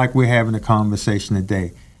kind of like we're having a conversation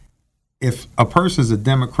today. If a person's a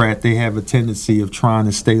Democrat, they have a tendency of trying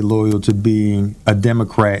to stay loyal to being a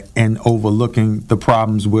Democrat and overlooking the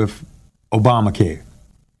problems with Obamacare.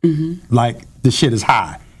 Like, the shit is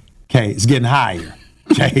high. Okay, it's getting higher.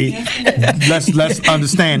 Okay, let's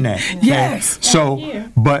understand that. Okay? Yes. So,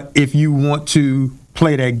 but if you want to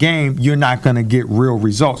play that game, you're not going to get real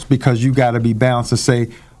results, because you got to be balanced to say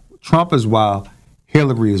Trump is wild,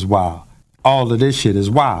 Hillary is wild, all of this shit is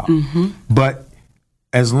wild. But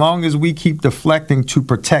as long as we keep deflecting to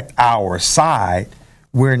protect our side,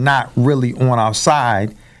 we're not really on our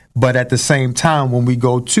side. But at the same time, when we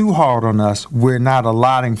go too hard on us, we're not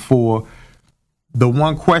allotting for. The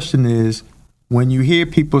one question is, when you hear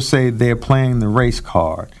people say they're playing the race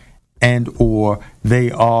card and or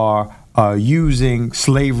they are using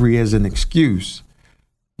slavery as an excuse,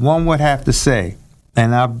 one would have to say,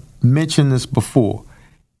 and I've mentioned this before,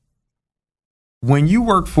 when you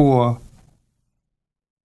work for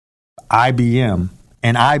IBM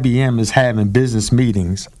and IBM is having business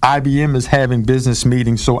meetings, IBM is having business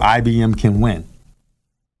meetings so IBM can win.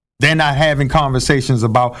 They're not having conversations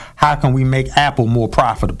about how can we make Apple more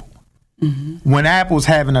profitable. When Apple's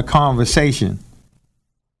having a conversation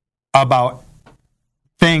about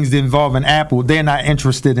things involving Apple, they're not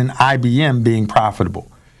interested in IBM being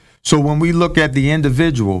profitable. So when we look at the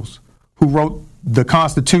individuals who wrote the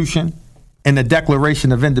Constitution and the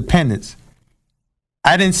Declaration of Independence,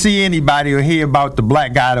 I didn't see anybody or hear about the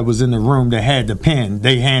black guy that was in the room that had the pen.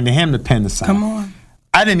 They handed him the pen to sign. Come on.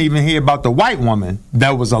 I didn't even hear about the white woman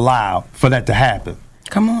that was allowed for that to happen.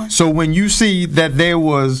 Come on. So when you see that there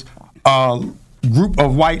was a group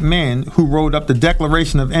of white men who wrote up the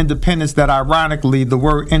Declaration of Independence, that ironically the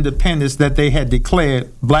word independence that they had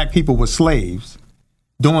declared black people were slaves,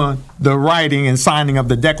 doing the writing and signing of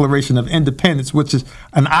the Declaration of Independence, which is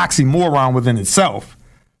an oxymoron within itself.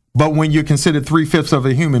 But when you're considered 3/5 of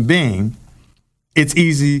a human being, it's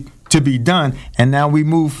easy to be done. And now we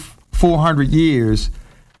move 400 years.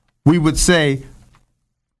 We would say,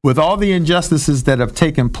 with all the injustices that have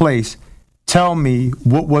taken place, tell me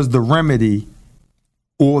what was the remedy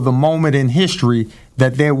or the moment in history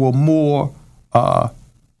that there were more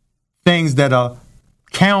things that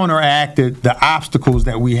counteracted the obstacles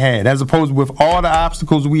that we had, as opposed with all the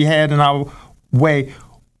obstacles we had in our way.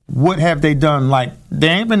 What have they done? Like,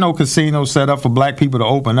 there ain't been no casino set up for black people to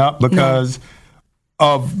open up because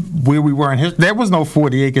of where we were in history. There was no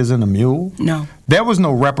 40 acres and a mule. No. There was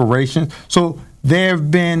no reparations. So there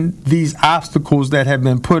have been these obstacles that have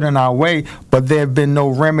been put in our way, but there have been no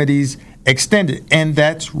remedies extended. And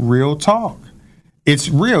that's real talk. It's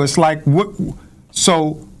real. It's like, what?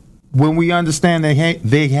 So when we understand that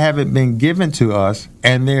they haven't been given to us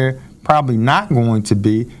and they're probably not going to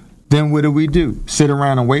be, then what do? Sit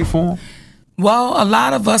around and wait for them? Well, a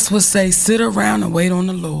lot of us would say sit around and wait on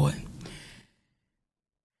the Lord.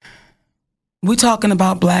 We're talking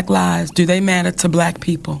about black lives. Do they matter to black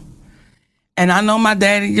people? And I know my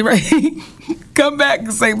daddy get ready come back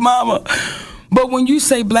and say, Mama. But when you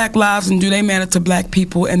say black lives and do they matter to black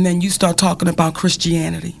people, and then you start talking about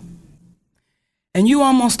Christianity, and you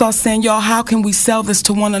almost start saying, y'all, how can we sell this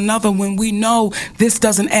to one another when we know this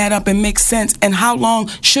doesn't add up and make sense? And how long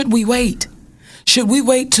should we wait? Should we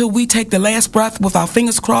wait till we take the last breath with our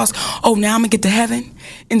fingers crossed? Oh, now I'm going to get to heaven.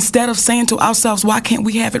 Instead of saying to ourselves, why can't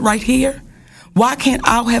we have it right here? Why can't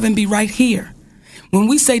our heaven be right here? When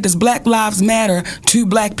we say, does Black Lives Matter to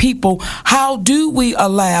Black people, how do we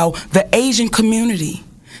allow the Asian community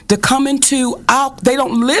to come into they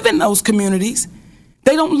don't live in those communities.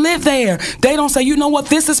 They don't live there. They don't say, you know what,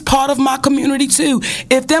 this is part of my community too.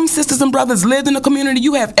 If them sisters and brothers lived in the community,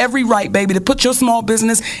 you have every right, baby, to put your small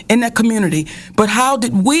business in that community. But how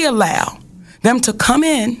did we allow them to come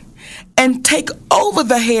in and take over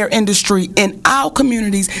the hair industry in our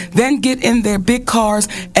communities, then get in their big cars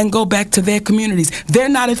and go back to their communities? They're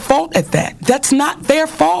not at fault at that. That's not their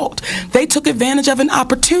fault. They took advantage of an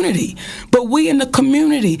opportunity. But we in the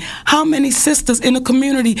community, how many sisters in the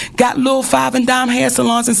community got little 5 and dime hair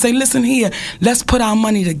salons and say, listen here, let's put our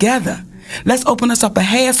money together. Let's open us up a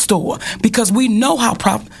hair store, because we know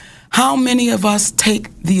how many of us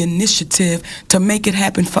take the initiative to make it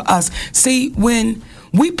happen for us. See, when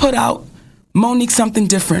we put out Monique Something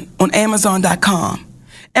Different on Amazon.com,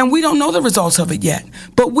 and we don't know the results of it yet,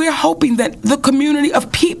 but we're hoping that the community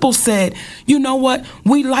of people said, you know what,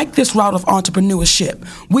 we like this route of entrepreneurship.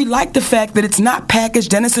 We like the fact that it's not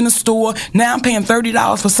packaged, then it's in the store. Now I'm paying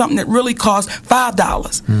 $30 for something that really costs $5.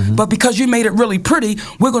 Mm-hmm. But because you made it really pretty,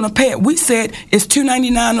 we're going to pay it. We said it's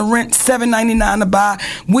 $2.99 to rent, $7.99 to buy.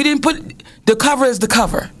 We didn't put, the cover is the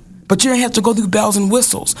cover. But you didn't have to go through bells and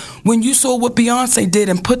whistles. When you saw what Beyonce did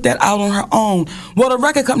and put that out on her own, well, the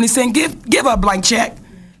record company saying, give her a blank check.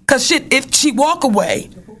 Because shit, if she walk away,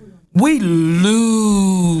 we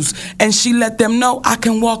lose. And she let them know, I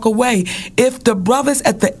can walk away. If the brothers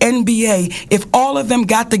at the NBA, if all of them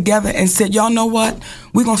got together and said, y'all know what?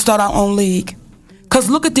 We're going to start our own league. Because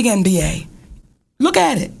look at the NBA. Look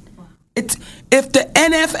at it. If the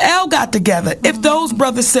NFL got together, if those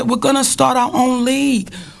brothers said, we're going to start our own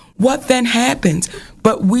league, what then happens?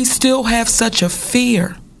 But we still have such a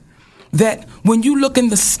fear that when you look in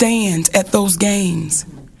the stands at those games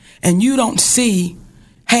and you don't see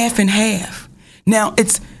half and half. Now,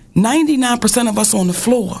 it's 99% of us on the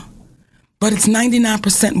floor, but it's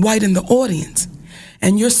 99% white in the audience.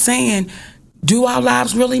 And you're saying, do our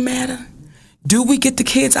lives really matter? Do we get the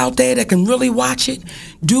kids out there that can really watch it?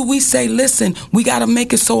 Do we say, listen, we got to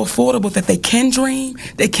make it so affordable that they can dream,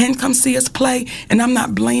 they can come see us play? And I'm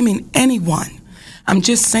not blaming anyone. I'm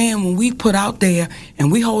just saying, when we put out there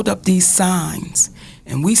and we hold up these signs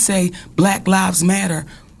and we say Black Lives Matter,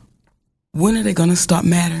 when are they going to start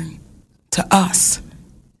mattering to us?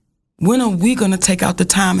 When are we going to take out the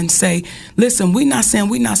time and say, listen, we're not saying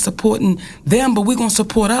we're not supporting them, but we're going to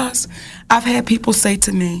support us? I've had people say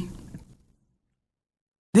to me,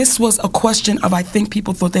 this was a question of, I think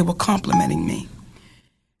people thought they were complimenting me.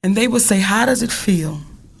 And they would say, how does it feel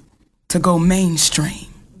to go mainstream?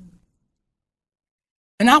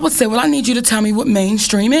 And I would say, well, I need you to tell me what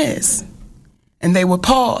mainstream is. And they would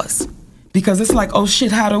pause, because it's like, oh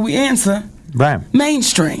shit, how do we answer? Right.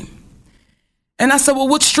 Mainstream. And I said, well,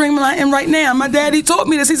 what stream am I in right now? My daddy taught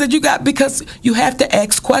me this. He said, because you have to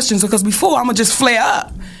ask questions, because before I'm going to just flare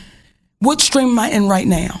up. What stream am I in right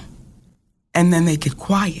now? And then they get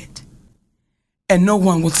quiet. And no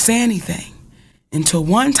one would say anything. Until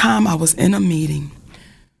one time I was in a meeting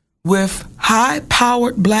with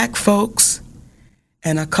high-powered black folks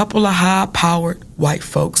and a couple of high-powered white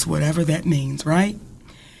folks, whatever that means, right?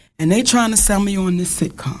 And they trying to sell me on this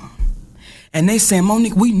sitcom. And they saying,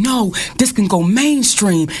 Monique, we know this can go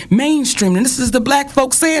mainstream. And this is the black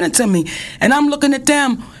folks saying it to me. And I'm looking at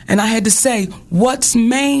them, and I had to say, what's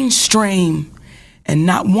mainstream? And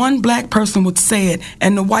not one black person would say it.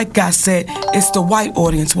 And the white guy said, it's the white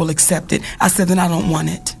audience will accept it. I said, then I don't want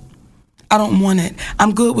it. I don't want it.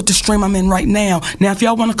 I'm good with the stream I'm in right now. Now, if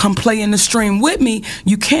y'all want to come play in the stream with me,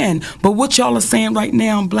 you can. But what y'all are saying right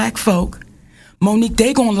now, black folk, Monique,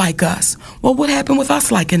 they gonna like us. Well, what happened with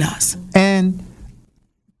us liking us? And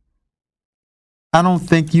I don't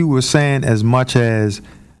think you were saying as much as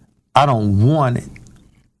I don't want it,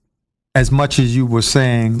 as much as you were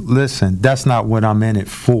saying, listen, that's not what I'm in it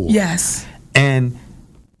for. Yes. And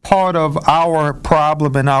part of our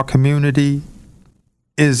problem in our community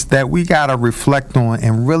is that we got to reflect on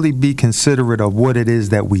and really be considerate of what it is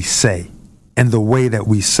that we say and the way that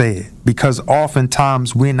we say it. Because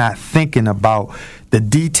oftentimes we're not thinking about the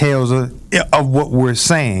details of what we're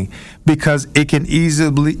saying, because it can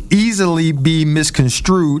easily be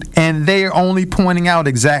misconstrued, and they're only pointing out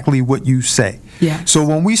exactly what you say. Yeah. So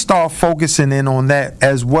when we start focusing in on that,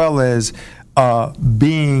 as well as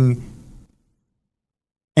being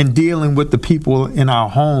and dealing with the people in our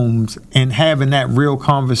homes and having that real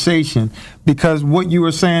conversation, because what you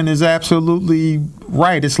were saying is absolutely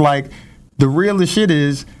right. It's like, the realest shit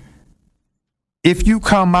is, if you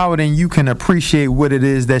come out and you can appreciate what it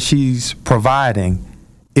is that she's providing,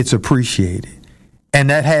 it's appreciated. And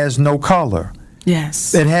that has no color.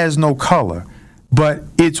 Yes. It has no color. But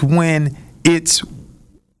it's when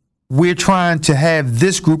we're trying to have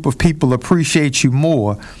this group of people appreciate you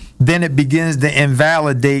more, then it begins to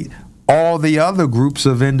invalidate all the other groups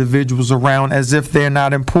of individuals around as if they're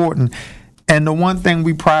not important. And the one thing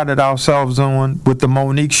we prided ourselves on with the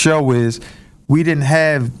Monique show is we didn't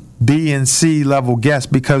have B and C level guests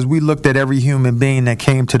because we looked at every human being that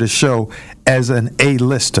came to the show as an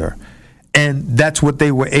A-lister. And that's what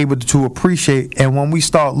they were able to appreciate. And when we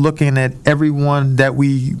start looking at everyone that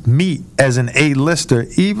we meet as an A-lister,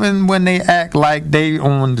 even when they act like they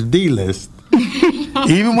on the D-list,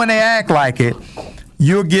 even when they act like it,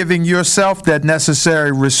 you're giving yourself that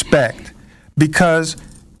necessary respect, because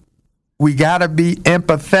we got to be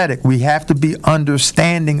empathetic. We have to be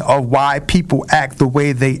understanding of why people act the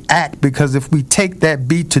way they act, because if we take that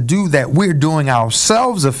beat to do that, we're doing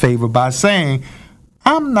ourselves a favor by saying,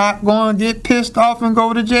 I'm not going to get pissed off and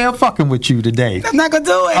go to jail fucking with you today. I'm not going to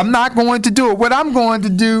do it. I'm not going to do it. What I'm going to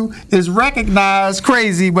do is recognize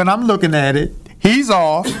crazy when I'm looking at it. He's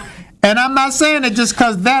off. And I'm not saying it just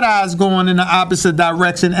because that eye's going in the opposite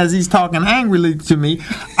direction as he's talking angrily to me.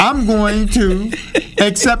 I'm going to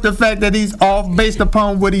accept the fact that he's off based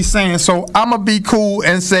upon what he's saying. So I'm going to be cool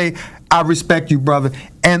and say, I respect you, brother,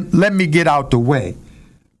 and let me get out the way.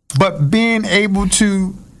 But being able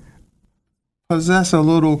to possess a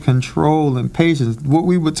little control and patience, what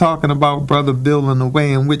we were talking about, Brother Bill, in the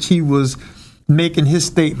way in which he was making his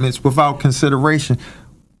statements without consideration.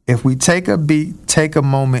 If we take a beat, take a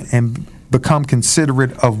moment, and become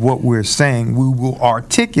considerate of what we're saying, we will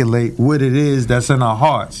articulate what it is that's in our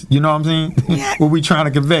hearts. You know what I'm saying? Yeah. What we trying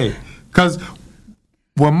to convey. Because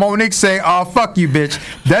when Monique say, oh, fuck you, bitch,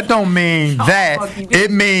 that don't mean that.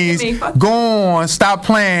 It means go on, stop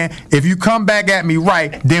playing. If you come back at me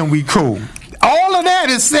right, then we cool. All of that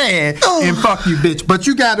is said in fuck you, bitch. But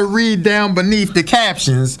you got to read down beneath the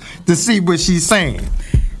captions to see what she's saying.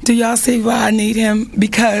 Do y'all see why I need him?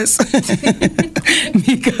 Because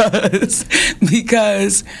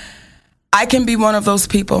I can be one of those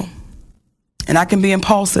people, and I can be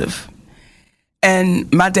impulsive.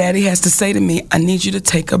 And my daddy has to say to me, I need you to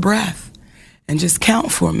take a breath and just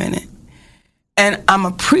count for a minute. And I'm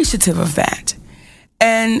appreciative of that.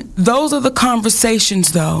 And those are the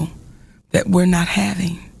conversations, though, that we're not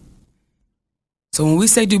having. So when we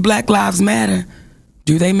say, do Black Lives Matter,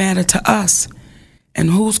 do they matter to us? And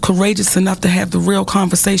who's courageous enough to have the real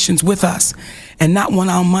conversations with us and not want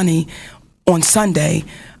our money on Sunday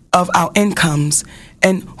of our incomes?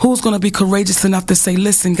 And who's going to be courageous enough to say,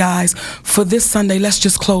 listen, guys, for this Sunday, let's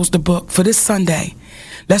just close the book. For this Sunday,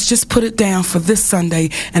 let's just put it down for this Sunday,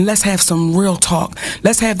 and let's have some real talk.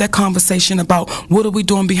 Let's have that conversation about what are we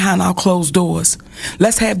doing behind our closed doors.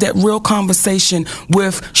 Let's have that real conversation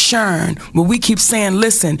with Sharon, where we keep saying,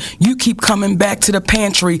 listen, you keep coming back to the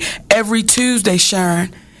pantry every Tuesday,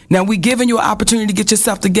 Sharon. Now, we giving you an opportunity to get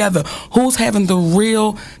yourself together. Who's having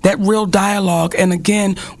that real dialogue? And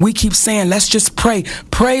again, we keep saying, let's just pray.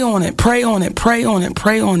 Pray on it, pray on it, pray on it,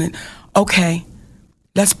 pray on it. Okay,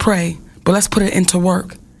 let's pray, but let's put it into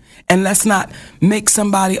work. And let's not make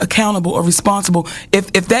somebody accountable or responsible.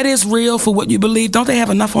 If that is real for what you believe, don't they have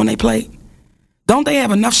enough on their plate? Don't they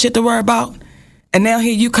have enough shit to worry about? And now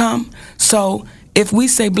here you come. So if we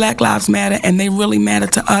say Black Lives Matter and they really matter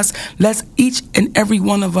to us, let's each and every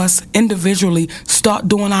one of us individually start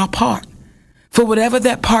doing our part. For whatever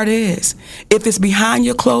that part is. If it's behind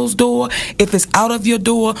your closed door, if it's out of your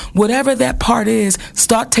door, whatever that part is,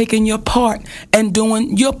 start taking your part and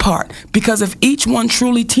doing your part. Because if each one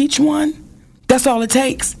truly teach one, that's all it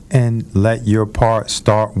takes. And let your part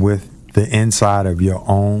start with the inside of your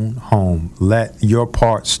own home. Let your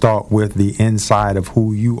part start with the inside of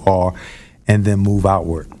who you are, and then move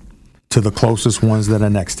outward to the closest ones that are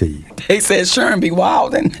next to you. They said Sharon be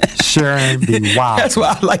wildin'. Sharon be wild. That's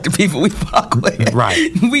why I like the people we fuck with.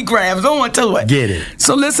 Right. We grabs on to it. Get it.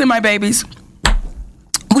 So listen, my babies,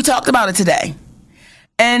 we talked about it today.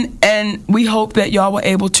 And we hope that y'all were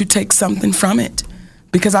able to take something from it.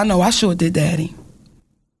 Because I know I sure did, Daddy.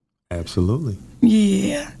 Absolutely.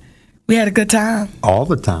 Yeah. We had a good time. All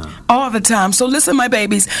the time. All the time. So listen, my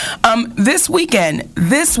babies, this weekend,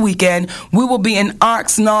 we will be in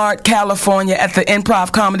Oxnard, California at the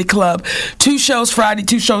Improv Comedy Club. 2 shows Friday,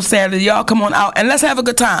 2 shows Saturday. Y'all come on out and let's have a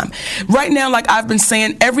good time. Right now, like I've been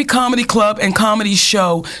saying, every comedy club and comedy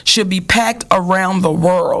show should be packed around the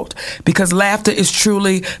world because laughter is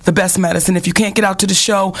truly the best medicine. If you can't get out to the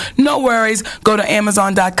show, no worries. Go to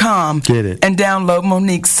Amazon.com. Get it. And download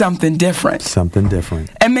Monique's Something Different. Something Different.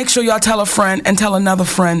 And make sure y'all tell a friend and tell another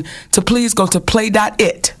friend to please go to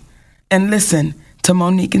play.it and listen to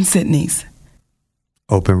Monique and Sydney's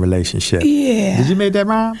open relationship. Yeah. Did you make that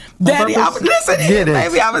rhyme? Daddy, I was listening,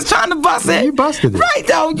 baby. I was trying to bust it. You busted it. Right,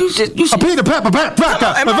 though. You should. Peter Pepper, don't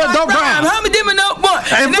drown. How many them no one?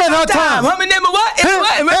 And spend her time. How many them what?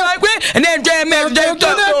 And then jam magic.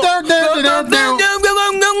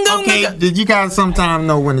 Okay, you guys sometime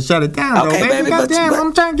know when to shut it down, okay, though, baby. Goddamn,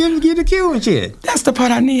 I'm trying to give you the cue and shit. That's the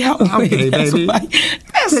part I need help with. Okay, baby.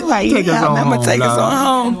 That's why. Take us on home. I'm gonna take us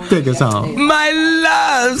on home. Take us home. My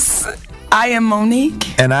loves. I am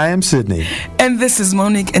Monique. And I am Sydney. And this is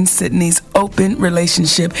Monique and Sydney's open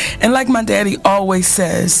relationship. And like my daddy always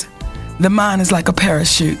says, the mind is like a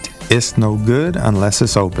parachute. It's no good unless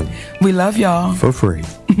it's open. We love y'all. For free.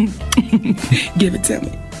 Give it to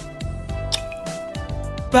me.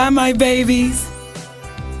 Bye, my babies.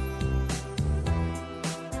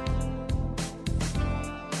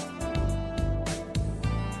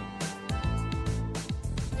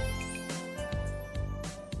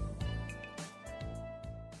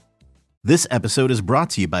 This episode is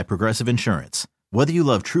brought to you by Progressive Insurance. Whether you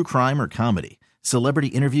love true crime or comedy, celebrity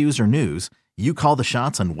interviews or news, you call the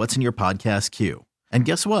shots on what's in your podcast queue. And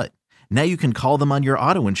guess what? Now you can call them on your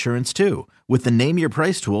auto insurance too with the Name Your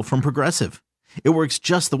Price tool from Progressive. It works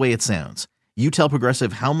just the way it sounds. You tell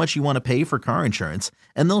Progressive how much you want to pay for car insurance,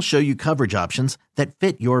 and they'll show you coverage options that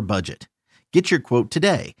fit your budget. Get your quote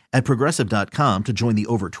today at Progressive.com to join the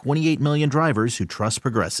over 28 million drivers who trust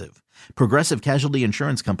Progressive. Progressive Casualty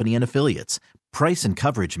Insurance Company and Affiliates. Price and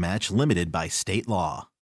coverage match limited by state law.